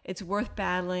battling. It's worth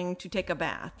battling to take a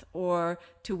bath, or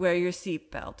to wear your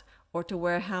seatbelt, or to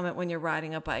wear a helmet when you're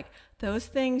riding a bike. Those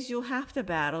things you'll have to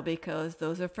battle because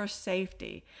those are for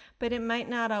safety. But it might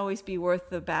not always be worth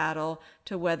the battle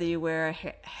to whether you wear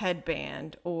a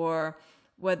headband or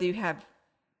whether you have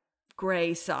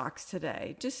gray socks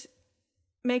today. Just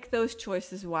make those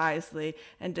choices wisely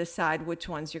and decide which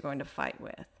ones you're going to fight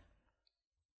with.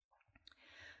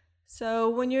 So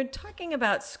when you're talking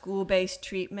about school-based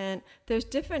treatment, there's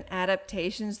different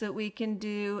adaptations that we can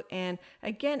do. And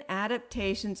again,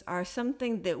 adaptations are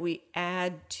something that we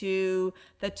add to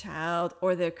the child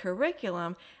or their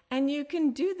curriculum. And you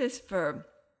can do this for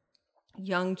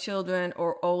young children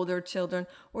or older children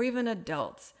or even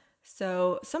adults.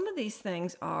 So some of these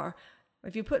things are,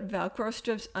 if you put Velcro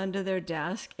strips under their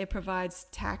desk, it provides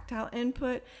tactile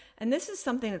input. And this is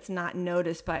something that's not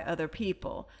noticed by other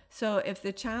people. So if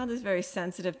the child is very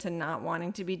sensitive to not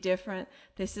wanting to be different,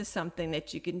 this is something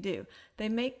that you can do. They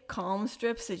make calm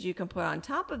strips that you can put on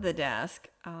top of the desk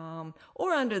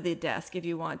or under the desk if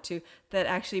you want to, that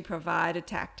actually provide a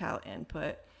tactile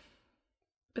input.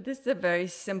 But this is a very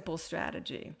simple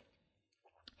strategy.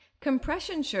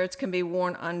 Compression shirts can be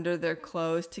worn under their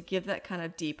clothes to give that kind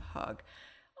of deep hug.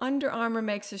 Under Armour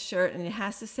makes a shirt and it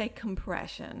has to say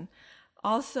compression.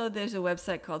 Also, there's a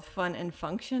website called Fun and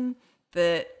Function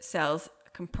that sells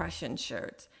compression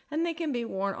shirts, and they can be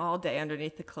worn all day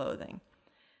underneath the clothing.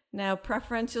 Now,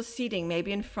 preferential seating,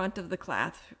 maybe in front of the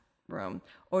classroom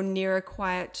or near a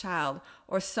quiet child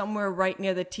or somewhere right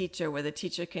near the teacher where the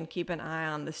teacher can keep an eye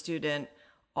on the student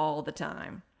all the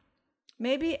time.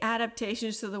 Maybe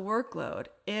adaptations to the workload.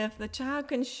 If the child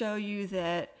can show you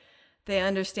that they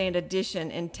understand addition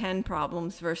in 10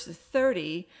 problems versus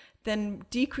 30, then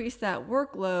decrease that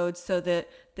workload so that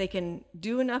they can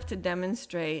do enough to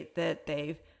demonstrate that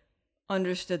they've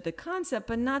understood the concept,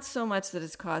 but not so much that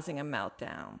it's causing a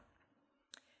meltdown.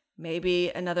 Maybe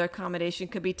another accommodation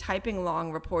could be typing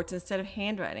long reports instead of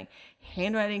handwriting.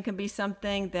 Handwriting can be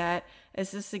something that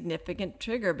is a significant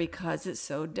trigger because it's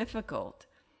so difficult.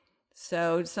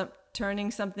 So turning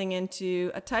something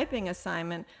into a typing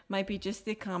assignment might be just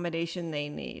the accommodation they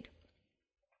need.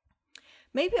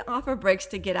 Maybe offer breaks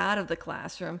to get out of the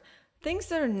classroom. Things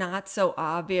that are not so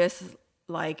obvious,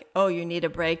 like, oh, you need a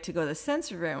break to go to the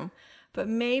sensory room, but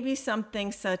maybe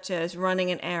something such as running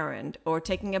an errand or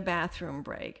taking a bathroom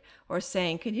break or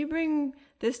saying, can you bring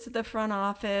this to the front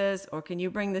office, or can you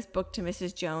bring this book to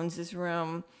Mrs. Jones's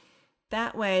room?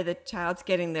 That way, the child's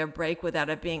getting their break without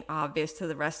it being obvious to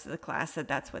the rest of the class that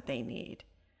that's what they need.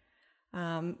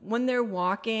 When they're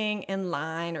walking in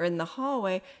line or in the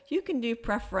hallway, you can do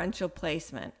preferential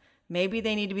placement. Maybe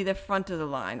they need to be the front of the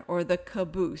line or the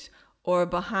caboose or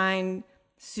behind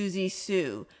Susie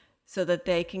Sue so that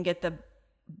they can get the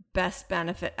best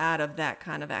benefit out of that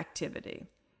kind of activity.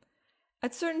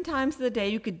 At certain times of the day,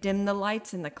 you could dim the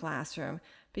lights in the classroom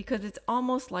because it's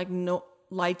almost like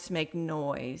lights make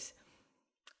noise,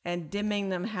 and dimming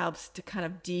them helps to kind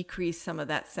of decrease some of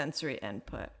that sensory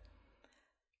input.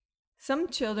 Some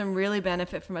children really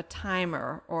benefit from a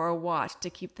timer or a watch to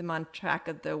keep them on track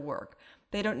of their work.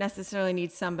 They don't necessarily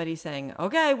need somebody saying,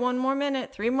 okay, 1 more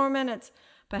minute, 3 more minutes,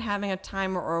 but having a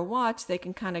timer or a watch, they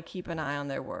can kind of keep an eye on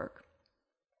their work.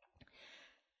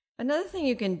 Another thing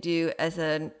you can do as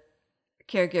a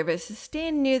caregiver is to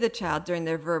stand near the child during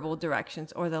their verbal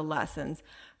directions or the lessons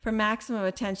for maximum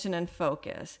attention and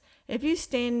focus. If you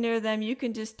stand near them, you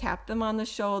can just tap them on the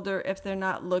shoulder if they're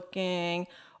not looking,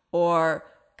 or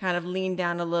kind of lean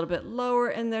down a little bit lower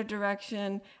in their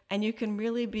direction, and you can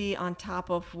really be on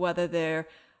top of whether they're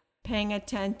paying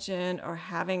attention or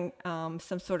having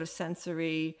some sort of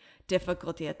sensory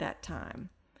difficulty at that time.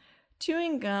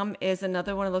 Chewing gum is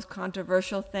another one of those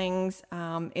controversial things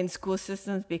in school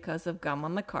systems because of gum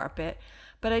on the carpet,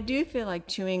 but I do feel like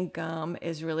chewing gum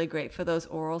is really great for those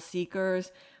oral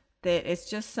seekers, that it's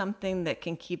just something that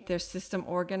can keep their system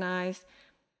organized.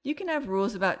 You can have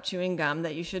rules about chewing gum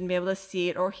that you shouldn't be able to see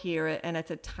it or hear it, and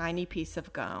it's a tiny piece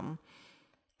of gum.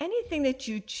 Anything that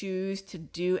you choose to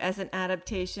do as an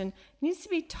adaptation needs to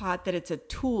be taught that it's a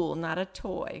tool, not a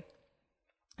toy.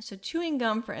 So chewing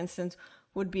gum, for instance,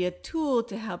 would be a tool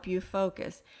to help you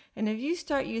focus. And if you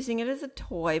start using it as a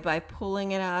toy by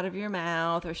pulling it out of your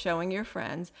mouth or showing your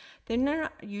friends, then they're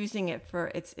not using it for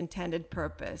its intended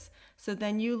purpose. So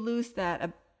then you lose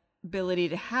that ability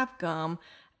to have gum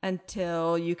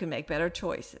until you can make better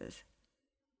choices.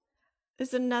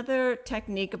 There's another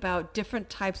technique about different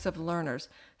types of learners.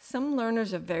 Some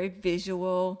learners are very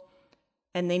visual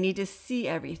and they need to see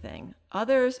everything.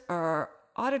 Others are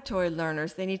auditory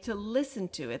learners. They need to listen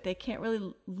to it. They can't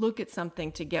really look at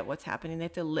something to get what's happening. They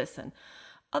have to listen.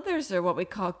 Others are what we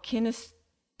call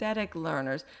kinesthetic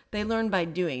learners. They learn by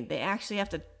doing. They actually have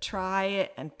to try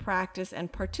it and practice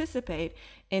and participate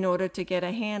in order to get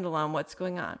a handle on what's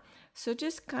going on. So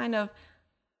just kind of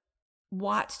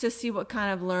watch to see what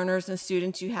kind of learners and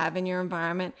students you have in your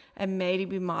environment, and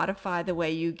maybe modify the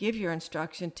way you give your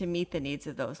instruction to meet the needs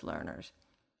of those learners.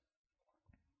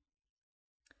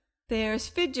 There's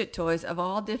fidget toys of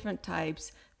all different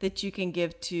types that you can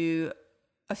give to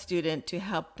a student to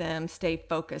help them stay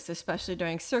focused, especially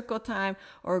during circle time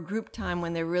or group time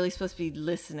when they're really supposed to be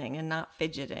listening and not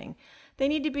fidgeting. They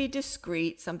need to be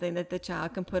discreet, something that the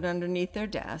child can put underneath their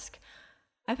desk.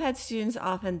 I've had students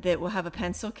often that will have a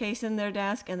pencil case in their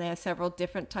desk and they have several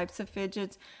different types of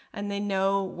fidgets, and they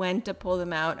know when to pull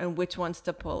them out and which ones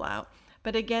to pull out.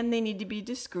 But again, they need to be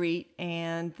discreet,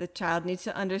 and the child needs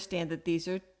to understand that these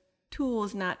are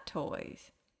tools, not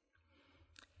toys.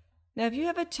 Now, if you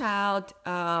have a child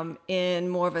in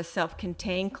more of a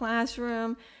self-contained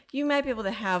classroom, you might be able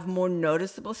to have more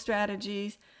noticeable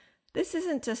strategies. This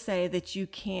isn't to say that you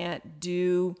can't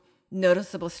do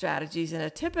noticeable strategies in a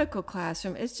typical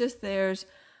classroom. It's just there's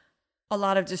a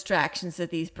lot of distractions that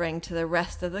these bring to the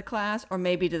rest of the class, or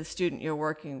maybe to the student you're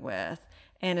working with.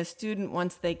 And a student,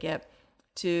 once they get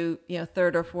to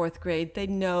 3rd or 4th grade, they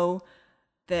know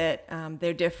that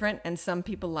they're different, and some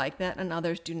people like that and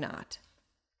others do not.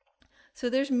 So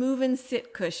there's move and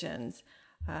sit cushions,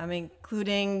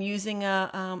 including using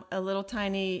a little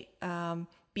tiny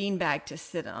beanbag to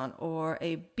sit on, or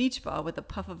a beach ball with a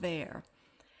puff of air.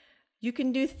 You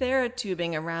can do therapy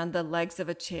around the legs of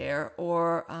a chair,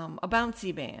 or a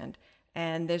bouncy band.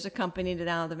 And there's a company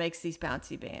now that makes these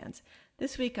bouncy bands.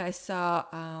 This week I saw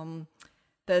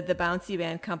the bouncy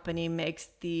band company makes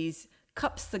these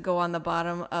cups that go on the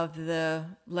bottom of the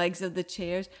legs of the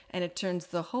chairs, and it turns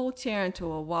the whole chair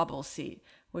into a wobble seat,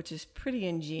 which is pretty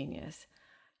ingenious.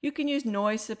 You can use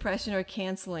noise suppression or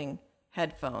canceling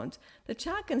headphones. The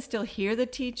child can still hear the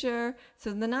teacher,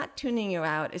 so they're not tuning you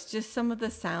out. It's just some of the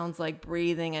sounds like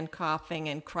breathing and coughing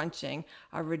and crunching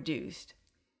are reduced.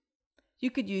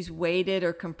 You could use weighted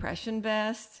or compression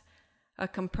vests, a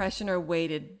compression or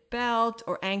weighted belt,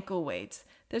 or ankle weights.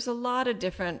 There's a lot of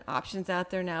different options out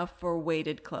there now for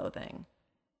weighted clothing.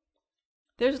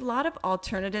 There's a lot of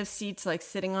alternative seats, like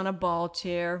sitting on a ball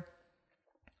chair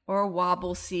or a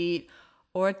wobble seat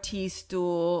or a tea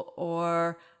stool,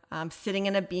 or sitting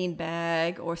in a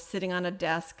beanbag, or sitting on a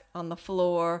desk on the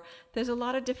floor. There's a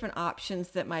lot of different options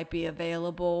that might be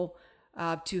available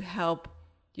to help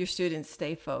your students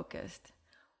stay focused.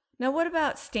 Now, what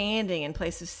about standing in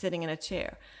place of sitting in a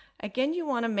chair? Again, you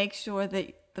want to make sure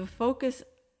that the focus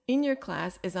in your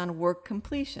class is on work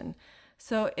completion.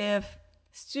 So if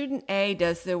Student A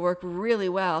does their work really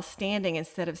well standing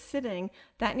instead of sitting.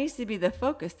 That needs to be the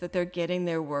focus, that they're getting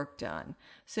their work done.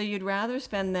 So you'd rather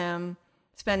spend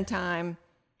time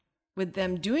with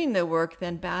them doing the work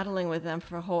than battling with them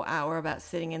for a whole hour about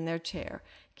sitting in their chair.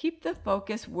 Keep the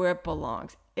focus where it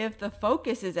belongs. If the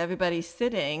focus is everybody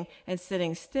sitting and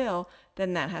sitting still,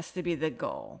 then that has to be the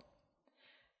goal.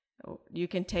 You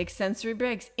can take sensory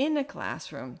breaks in a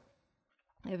classroom.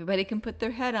 Everybody can put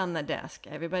their head on the desk.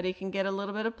 Everybody can get a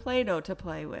little bit of Play-Doh to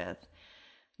play with.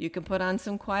 You can put on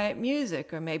some quiet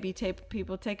music, or maybe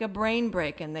people take a brain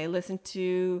break and they listen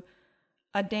to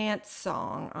a dance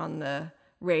song on the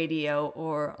radio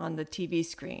or on the TV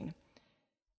screen.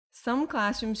 Some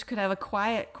classrooms could have a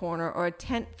quiet corner or a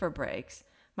tent for breaks.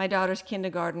 My daughter's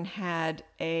kindergarten had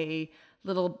a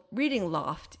little reading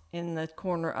loft in the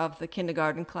corner of the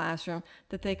kindergarten classroom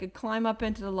that they could climb up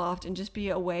into the loft and just be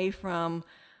away from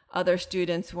other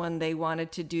students when they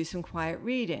wanted to do some quiet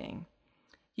reading.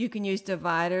 You can use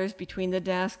dividers between the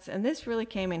desks, and this really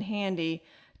came in handy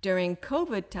during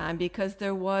COVID time because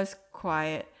there was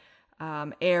quiet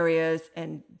areas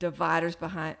and dividers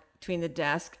between the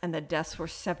desks, and the desks were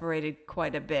separated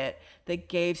quite a bit. That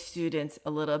gave students a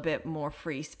little bit more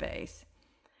free space.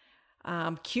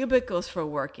 Cubicles for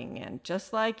working in.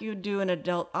 Just like you do an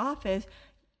adult office,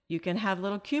 you can have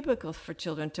little cubicles for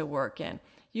children to work in.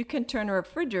 You can turn a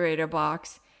refrigerator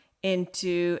box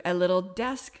into a little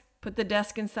desk. Put the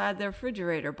desk inside the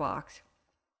refrigerator box.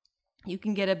 You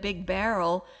can get a big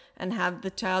barrel and have the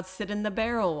child sit in the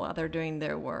barrel while they're doing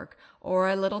their work, or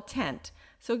a little tent.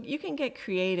 So you can get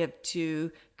creative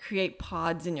to create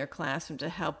pods in your classroom to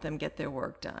help them get their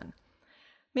work done.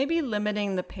 Maybe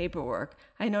limiting the paperwork.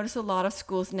 I notice a lot of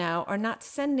schools now are not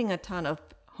sending a ton of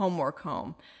homework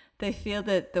home. They feel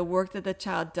that the work that the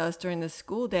child does during the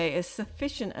school day is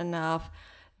sufficient enough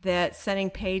that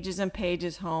sending pages and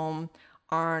pages home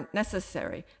aren't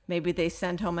necessary. Maybe they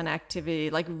send home an activity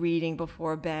like reading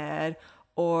before bed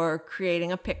or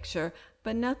creating a picture,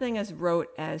 but nothing as rote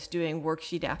as doing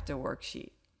worksheet after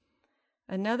worksheet.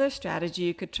 Another strategy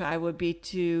you could try would be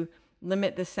to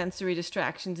limit the sensory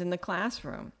distractions in the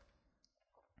classroom.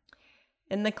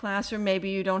 In the classroom, maybe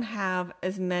you don't have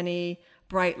as many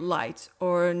bright lights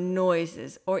or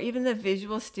noises, or even the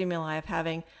visual stimuli of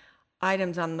having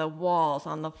items on the walls,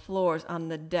 on the floors, on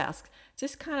the desks.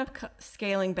 Just kind of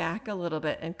scaling back a little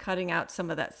bit and cutting out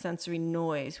some of that sensory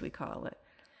noise, we call it.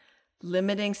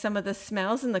 Limiting some of the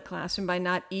smells in the classroom by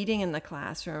not eating in the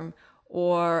classroom,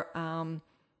 or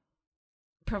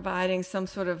providing some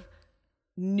sort of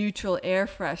neutral air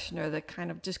freshener that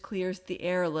kind of just clears the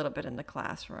air a little bit in the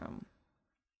classroom.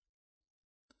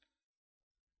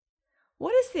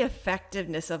 What is the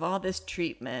effectiveness of all this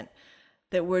treatment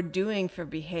that we're doing for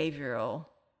behavioral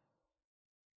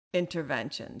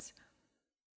interventions?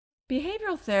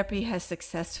 Behavioral therapy has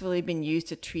successfully been used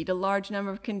to treat a large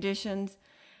number of conditions.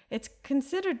 It's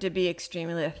considered to be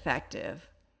extremely effective.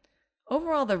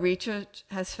 Overall, the research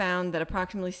has found that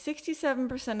approximately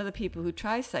 67% of the people who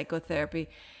try psychotherapy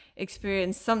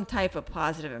experience some type of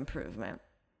positive improvement.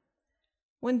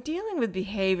 When dealing with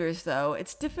behaviors, though,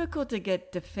 it's difficult to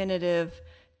get definitive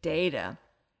data.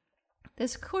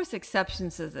 There's, of course,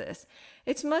 exceptions to this.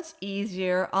 It's much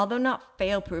easier, although not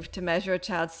fail-proof, to measure a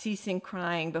child ceasing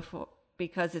crying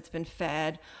because it's been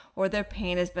fed or their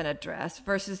pain has been addressed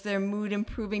versus their mood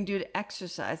improving due to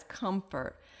exercise,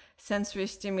 comfort, sensory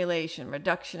stimulation,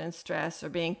 reduction in stress, or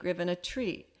being given a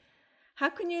treat. How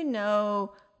can you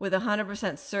know with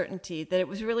 100% certainty that it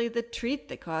was really the treat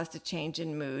that caused a change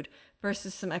in mood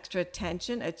versus some extra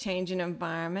attention, a change in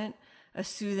environment, a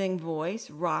soothing voice,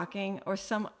 rocking, or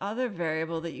some other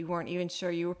variable that you weren't even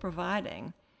sure you were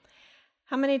providing?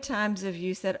 How many times have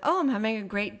you said, "Oh, I'm having a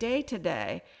great day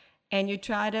today," and you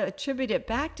try to attribute it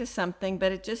back to something,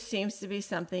 but it just seems to be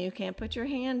something you can't put your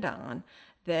hand on,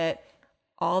 that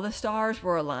all the stars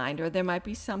were aligned, or there might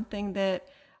be something that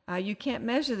you can't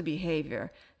measure the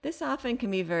behavior. This often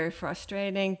can be very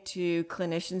frustrating to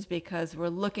clinicians because we're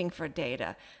looking for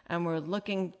data and we're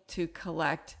looking to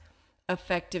collect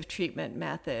effective treatment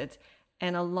methods.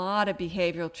 And a lot of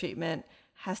behavioral treatment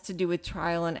has to do with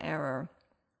trial and error,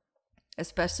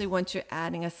 especially once you're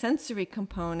adding a sensory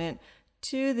component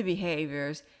to the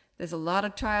behaviors. There's a lot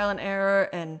of trial and error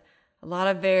and a lot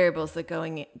of variables that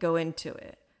go into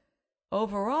it.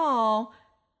 Overall,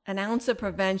 an ounce of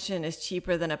prevention is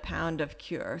cheaper than a pound of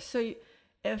cure. So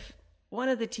if one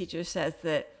of the teachers says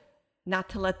that not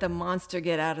to let the monster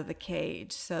get out of the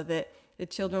cage, so that the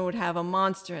children would have a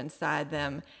monster inside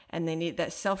them, and they need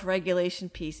that self-regulation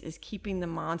piece is keeping the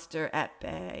monster at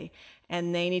bay,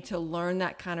 and they need to learn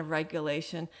that kind of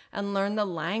regulation and learn the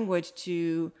language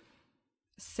to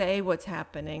say what's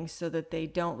happening so that they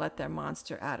don't let their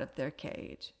monster out of their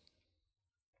cage.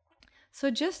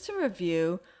 So just to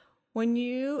review, when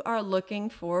you are looking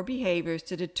for behaviors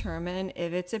to determine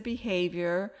if it's a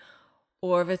behavior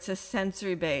or if it's a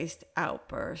sensory-based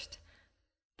outburst,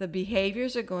 the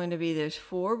behaviors are going to be, there's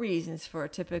 4 reasons for a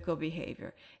typical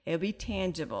behavior. It'll be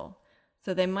tangible.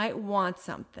 So they might want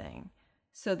something.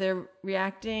 So they're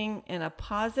reacting in a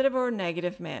positive or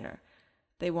negative manner.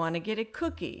 They want to get a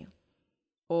cookie,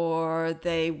 or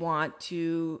they want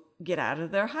to get out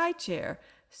of their high chair.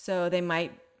 So they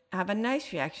might have a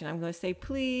nice reaction. I'm going to say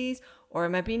please, or it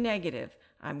might be negative.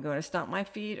 I'm going to stomp my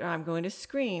feet, or I'm going to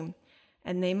scream.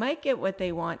 And they might get what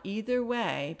they want either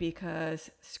way,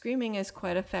 because screaming is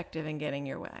quite effective in getting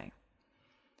your way.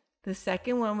 The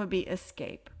second one would be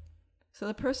escape. So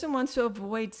the person wants to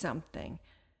avoid something.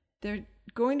 They're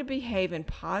going to behave in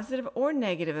positive or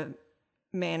negative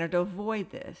manner to avoid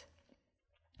this.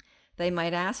 They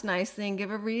might ask nicely and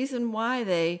give a reason why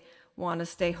they want to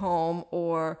stay home,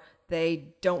 or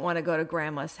they don't want to go to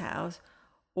grandma's house,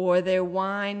 or they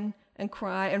whine and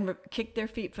cry and kick their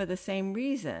feet for the same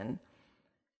reason.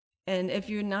 And if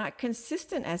you're not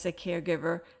consistent as a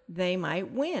caregiver, they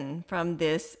might win from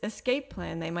this escape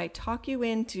plan. They might talk you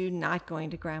into not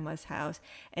going to grandma's house.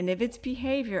 And if it's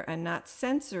behavior and not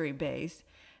sensory based,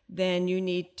 then you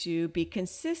need to be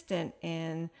consistent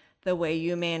in the way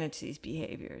you manage these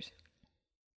behaviors.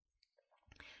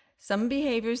 Some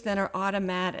behaviors then are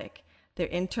automatic. They're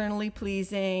internally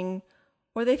pleasing,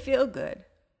 or they feel good.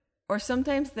 Or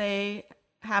sometimes they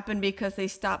happen because they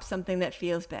stop something that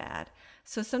feels bad.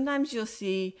 So sometimes you'll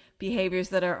see behaviors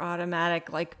that are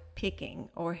automatic, like picking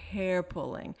or hair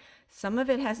pulling. Some of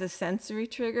it has a sensory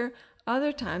trigger.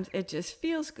 Other times it just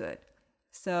feels good.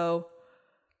 So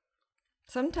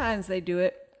sometimes they do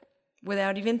it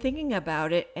without even thinking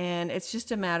about it, and it's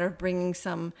just a matter of bringing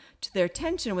some to their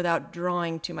attention without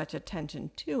drawing too much attention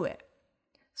to it.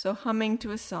 So humming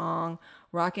to a song,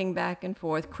 rocking back and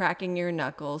forth, cracking your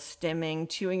knuckles, stimming,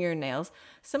 chewing your nails,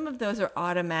 some of those are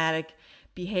automatic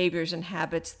behaviors and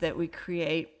habits that we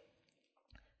create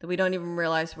that we don't even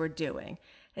realize we're doing.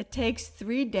 It takes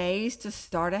 3 days to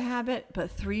start a habit,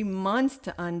 but 3 months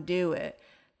to undo it.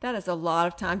 That is a lot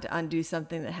of time to undo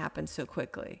something that happens so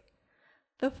quickly.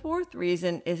 The 4th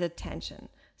reason is attention.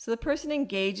 So the person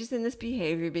engages in this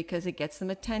behavior because it gets them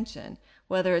attention,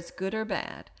 whether it's good or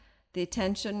bad. The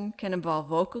attention can involve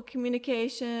vocal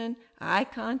communication, eye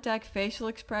contact, facial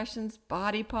expressions,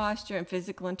 body posture, and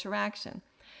physical interaction.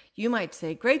 You might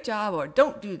say, "Great job," or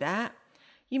 "Don't do that."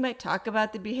 You might talk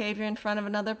about the behavior in front of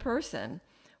another person,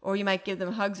 or you might give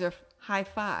them hugs or high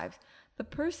fives. The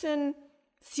person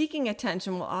seeking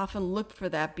attention will often look for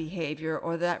that behavior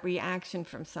or that reaction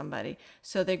from somebody.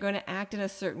 So they're going to act in a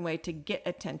certain way to get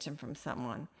attention from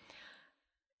someone.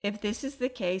 If this is the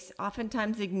case,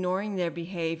 oftentimes ignoring their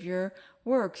behavior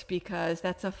works because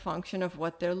that's a function of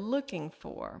what they're looking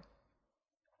for.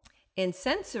 In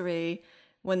sensory,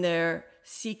 when they're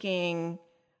seeking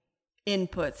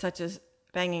input, such as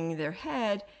banging their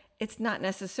head, it's not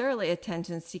necessarily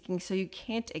attention seeking, so you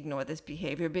can't ignore this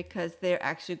behavior because they're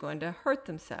actually going to hurt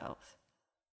themselves.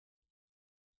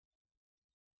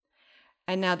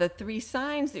 And now the 3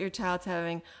 signs that your child's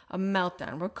having a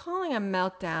meltdown. We're calling a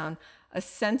meltdown a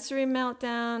sensory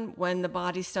meltdown when the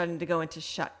body's starting to go into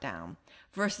shutdown,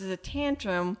 versus a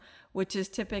tantrum, which is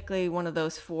typically one of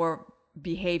those 4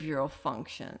 behavioral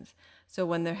functions. So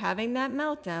when they're having that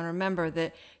meltdown, remember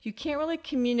that you can't really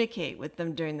communicate with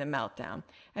them during the meltdown.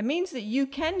 It means that you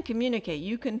can communicate,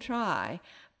 you can try,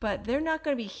 but they're not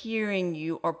going to be hearing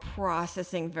you or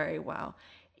processing very well.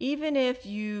 Even if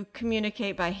you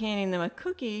communicate by handing them a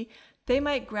cookie, they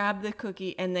might grab the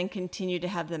cookie and then continue to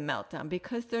have the meltdown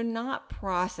because they're not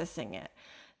processing it.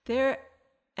 They're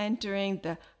entering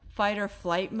the fight or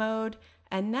flight mode,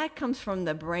 and that comes from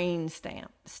the brain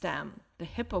stem, the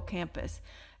hippocampus.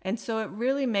 And so it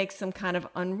really makes them kind of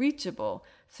unreachable.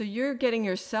 So you're getting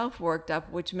yourself worked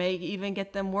up, which may even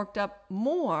get them worked up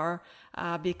more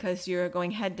because you're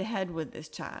going head to head with this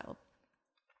child.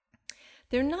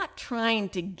 They're not trying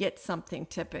to get something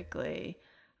typically,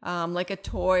 like a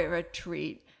toy or a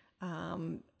treat.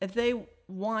 If they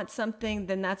want something,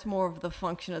 then that's more of the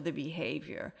function of the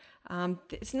behavior.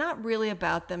 It's not really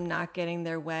about them not getting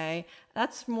their way.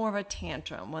 That's more of a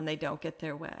tantrum when they don't get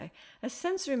their way. A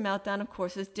sensory meltdown, of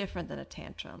course, is different than a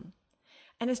tantrum.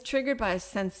 And it's triggered by a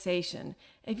sensation.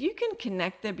 If you can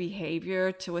connect their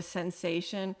behavior to a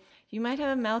sensation, you might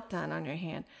have a meltdown on your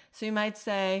hand. So you might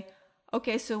say,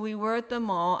 okay, so we were at the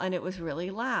mall and it was really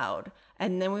loud.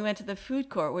 And then we went to the food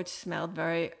court, which smelled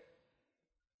very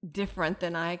different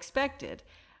than I expected.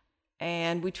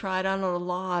 and we tried on a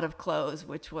lot of clothes,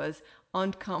 which was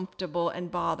uncomfortable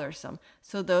and bothersome.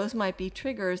 So those might be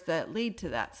triggers that lead to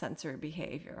that sensory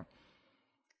behavior.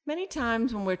 Many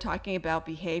times when we're talking about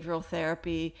behavioral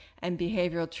therapy and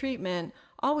behavioral treatment,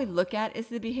 all we look at is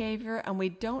the behavior and we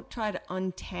don't try to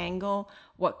untangle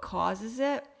what causes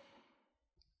it.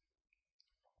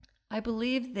 I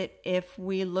believe that if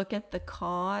we look at the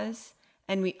cause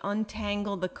and we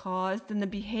untangle the cause, then the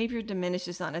behavior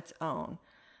diminishes on its own.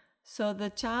 So the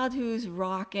child who's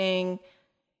rocking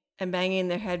and banging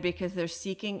their head because they're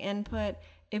seeking input,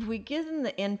 if we give them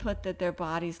the input that their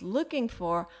body's looking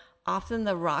for, often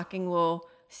the rocking will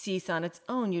cease on its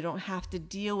own. You don't have to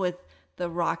deal with the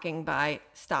rocking by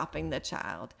stopping the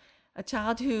child. A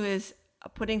child who is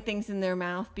putting things in their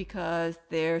mouth because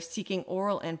they're seeking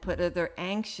oral input or they're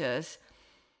anxious,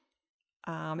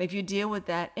 if you deal with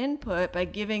that input by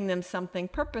giving them something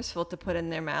purposeful to put in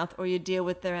their mouth, or you deal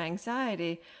with their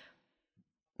anxiety,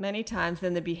 many times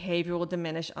then the behavior will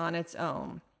diminish on its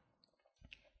own.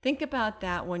 Think about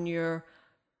that when you're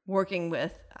working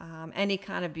with any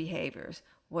kind of behaviors.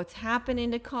 What's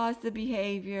happening to cause the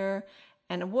behavior,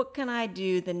 and what can I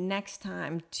do the next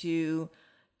time to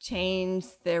change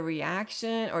their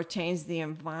reaction or change the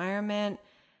environment?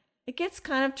 It gets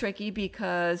kind of tricky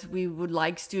because we would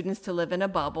like students to live in a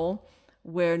bubble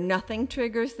where nothing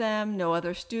triggers them, no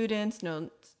other students,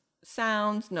 no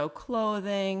sounds, no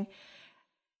clothing.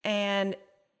 And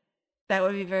that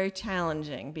would be very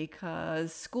challenging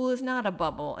because school is not a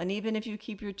bubble. And even if you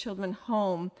keep your children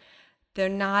home, they're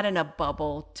not in a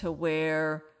bubble to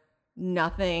where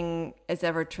nothing is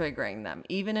ever triggering them.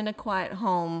 Even in a quiet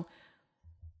home,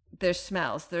 there's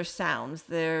smells, there's sounds,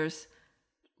 there's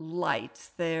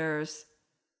lights, there's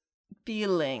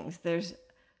feelings, there's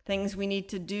things we need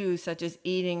to do, such as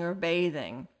eating or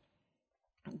bathing,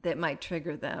 that might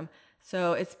trigger them.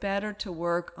 So it's better to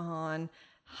work on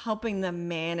helping them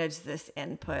manage this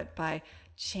input by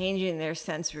changing their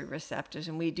sensory receptors.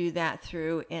 And we do that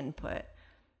through input,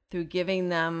 through giving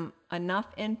them enough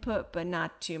input, but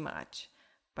not too much.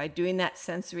 By doing that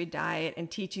sensory diet and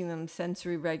teaching them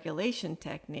sensory regulation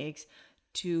techniques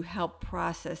to help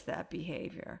process that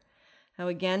behavior. Now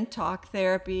again, talk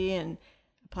therapy and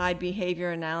applied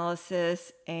behavior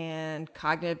analysis and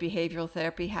cognitive behavioral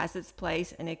therapy has its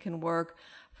place, and it can work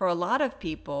for a lot of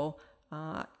people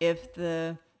if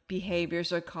the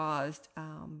behaviors are caused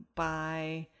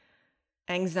by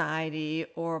anxiety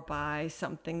or by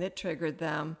something that triggered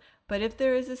them. But if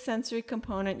there is a sensory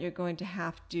component, you're going to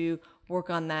have to work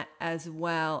on that as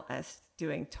well as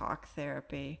doing talk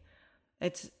therapy.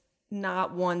 It's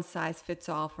not one size fits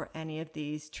all for any of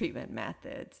these treatment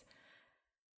methods.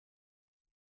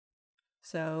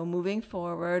 So moving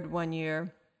forward, when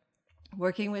you're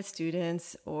working with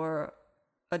students or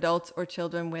adults or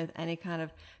children with any kind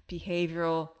of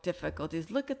behavioral difficulties,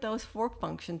 look at those 4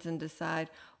 functions and decide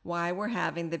why we're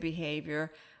having the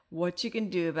behavior, what you can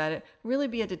do about it. Really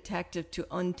be a detective to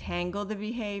untangle the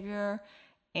behavior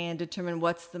and determine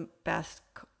what's the best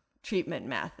treatment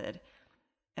method.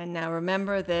 And now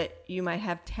remember that you might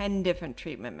have 10 different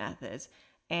treatment methods,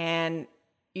 and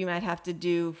you might have to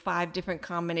do 5 different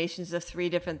combinations of 3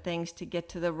 different things to get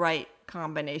to the right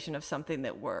combination of something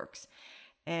that works.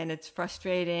 And it's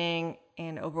frustrating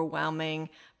and overwhelming,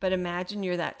 but imagine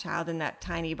you're that child in that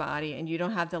tiny body and you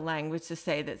don't have the language to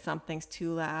say that something's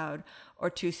too loud or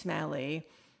too smelly,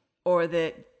 or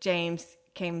that James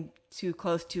came too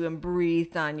close to and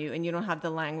breathed on you, and you don't have the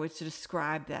language to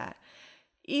describe that.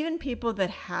 Even people that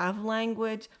have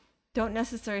language don't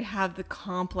necessarily have the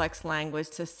complex language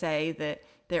to say that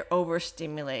they're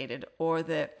overstimulated, or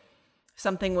that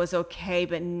something was okay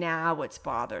but now it's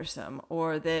bothersome,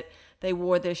 or that they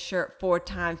wore this shirt 4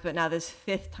 times but now this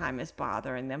 5th time is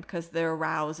bothering them because their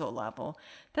arousal level.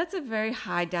 That's a very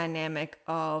high dynamic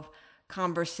of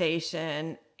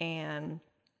conversation and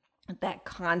that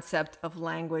concept of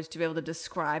language to be able to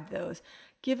describe those.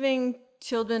 Giving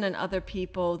children and other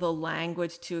people the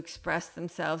language to express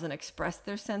themselves and express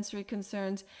their sensory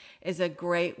concerns is a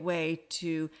great way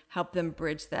to help them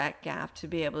bridge that gap, to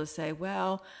be able to say,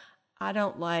 well, I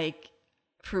don't like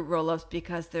fruit roll-ups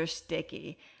because they're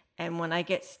sticky. And when I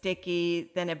get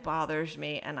sticky, then it bothers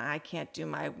me and I can't do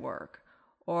my work.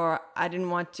 Or I didn't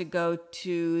want to go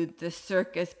to the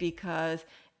circus because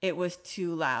it was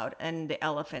too loud and the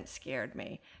elephant scared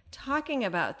me. Talking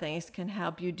about things can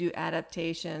help you do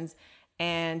adaptations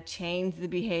and change the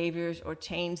behaviors or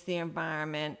change the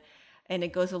environment. And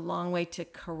it goes a long way to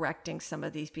correcting some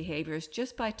of these behaviors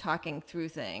just by talking through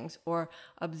things or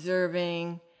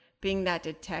observing, being that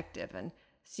detective and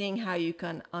seeing how you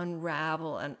can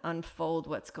unravel and unfold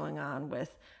what's going on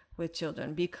with with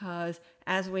children, because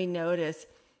as we notice,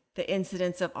 the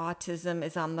incidence of autism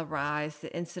is on the rise,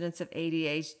 the incidence of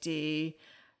ADHD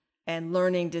and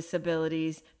learning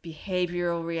disabilities,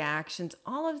 behavioral reactions,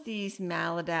 all of these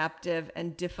maladaptive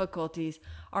and difficulties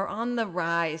are on the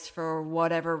rise for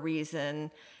whatever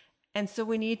reason. And so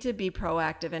we need to be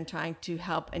proactive in trying to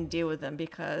help and deal with them,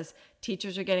 because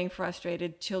teachers are getting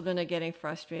frustrated, children are getting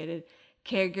frustrated,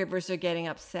 caregivers are getting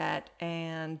upset,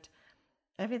 and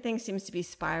everything seems to be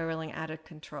spiraling out of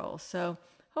control. So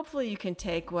hopefully you can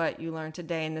take what you learned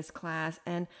today in this class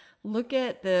and look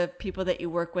at the people that you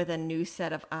work with a new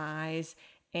set of eyes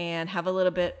and have a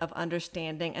little bit of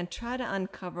understanding and try to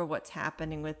uncover what's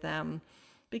happening with them,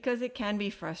 because it can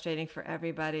be frustrating for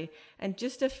everybody. And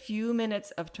just a few minutes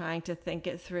of trying to think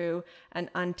it through and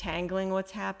untangling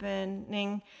what's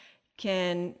happening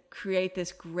can create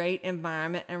this great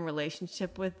environment and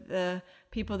relationship with the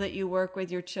people that you work with,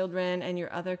 your children and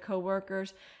your other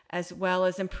coworkers, as well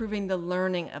as improving the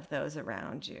learning of those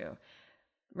around you.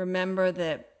 Remember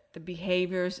that the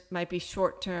behaviors might be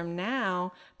short-term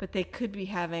now, but they could be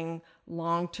having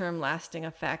long-term lasting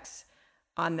effects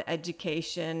on the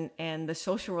education and the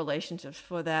social relationships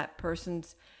for that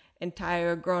person's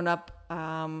entire grown-up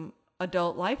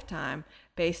adult lifetime,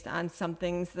 based on some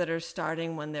things that are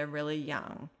starting when they're really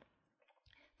young.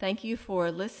 Thank you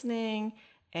for listening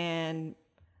and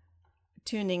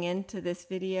tuning into this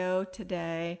video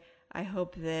today. I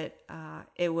hope that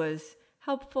it was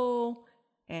helpful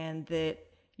and that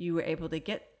you were able to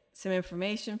get some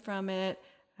information from it.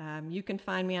 You can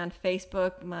find me on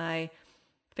Facebook. My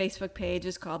Facebook page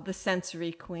is called The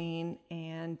Sensory Queen,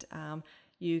 and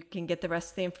you can get the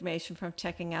rest of the information from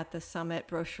checking out the Summit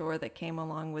brochure that came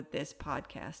along with this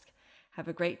podcast. Have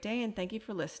a great day, and thank you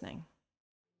for listening.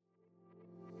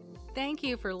 Thank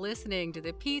you for listening to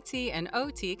the PT and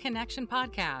OT Connection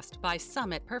podcast by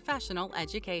Summit Professional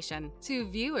Education. To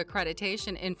view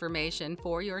accreditation information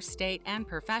for your state and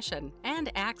profession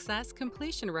and access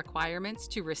completion requirements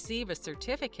to receive a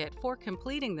certificate for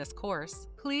completing this course,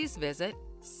 please visit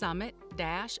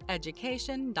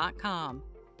summit-education.com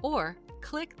or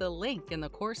click the link in the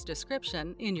course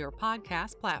description in your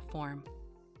podcast platform.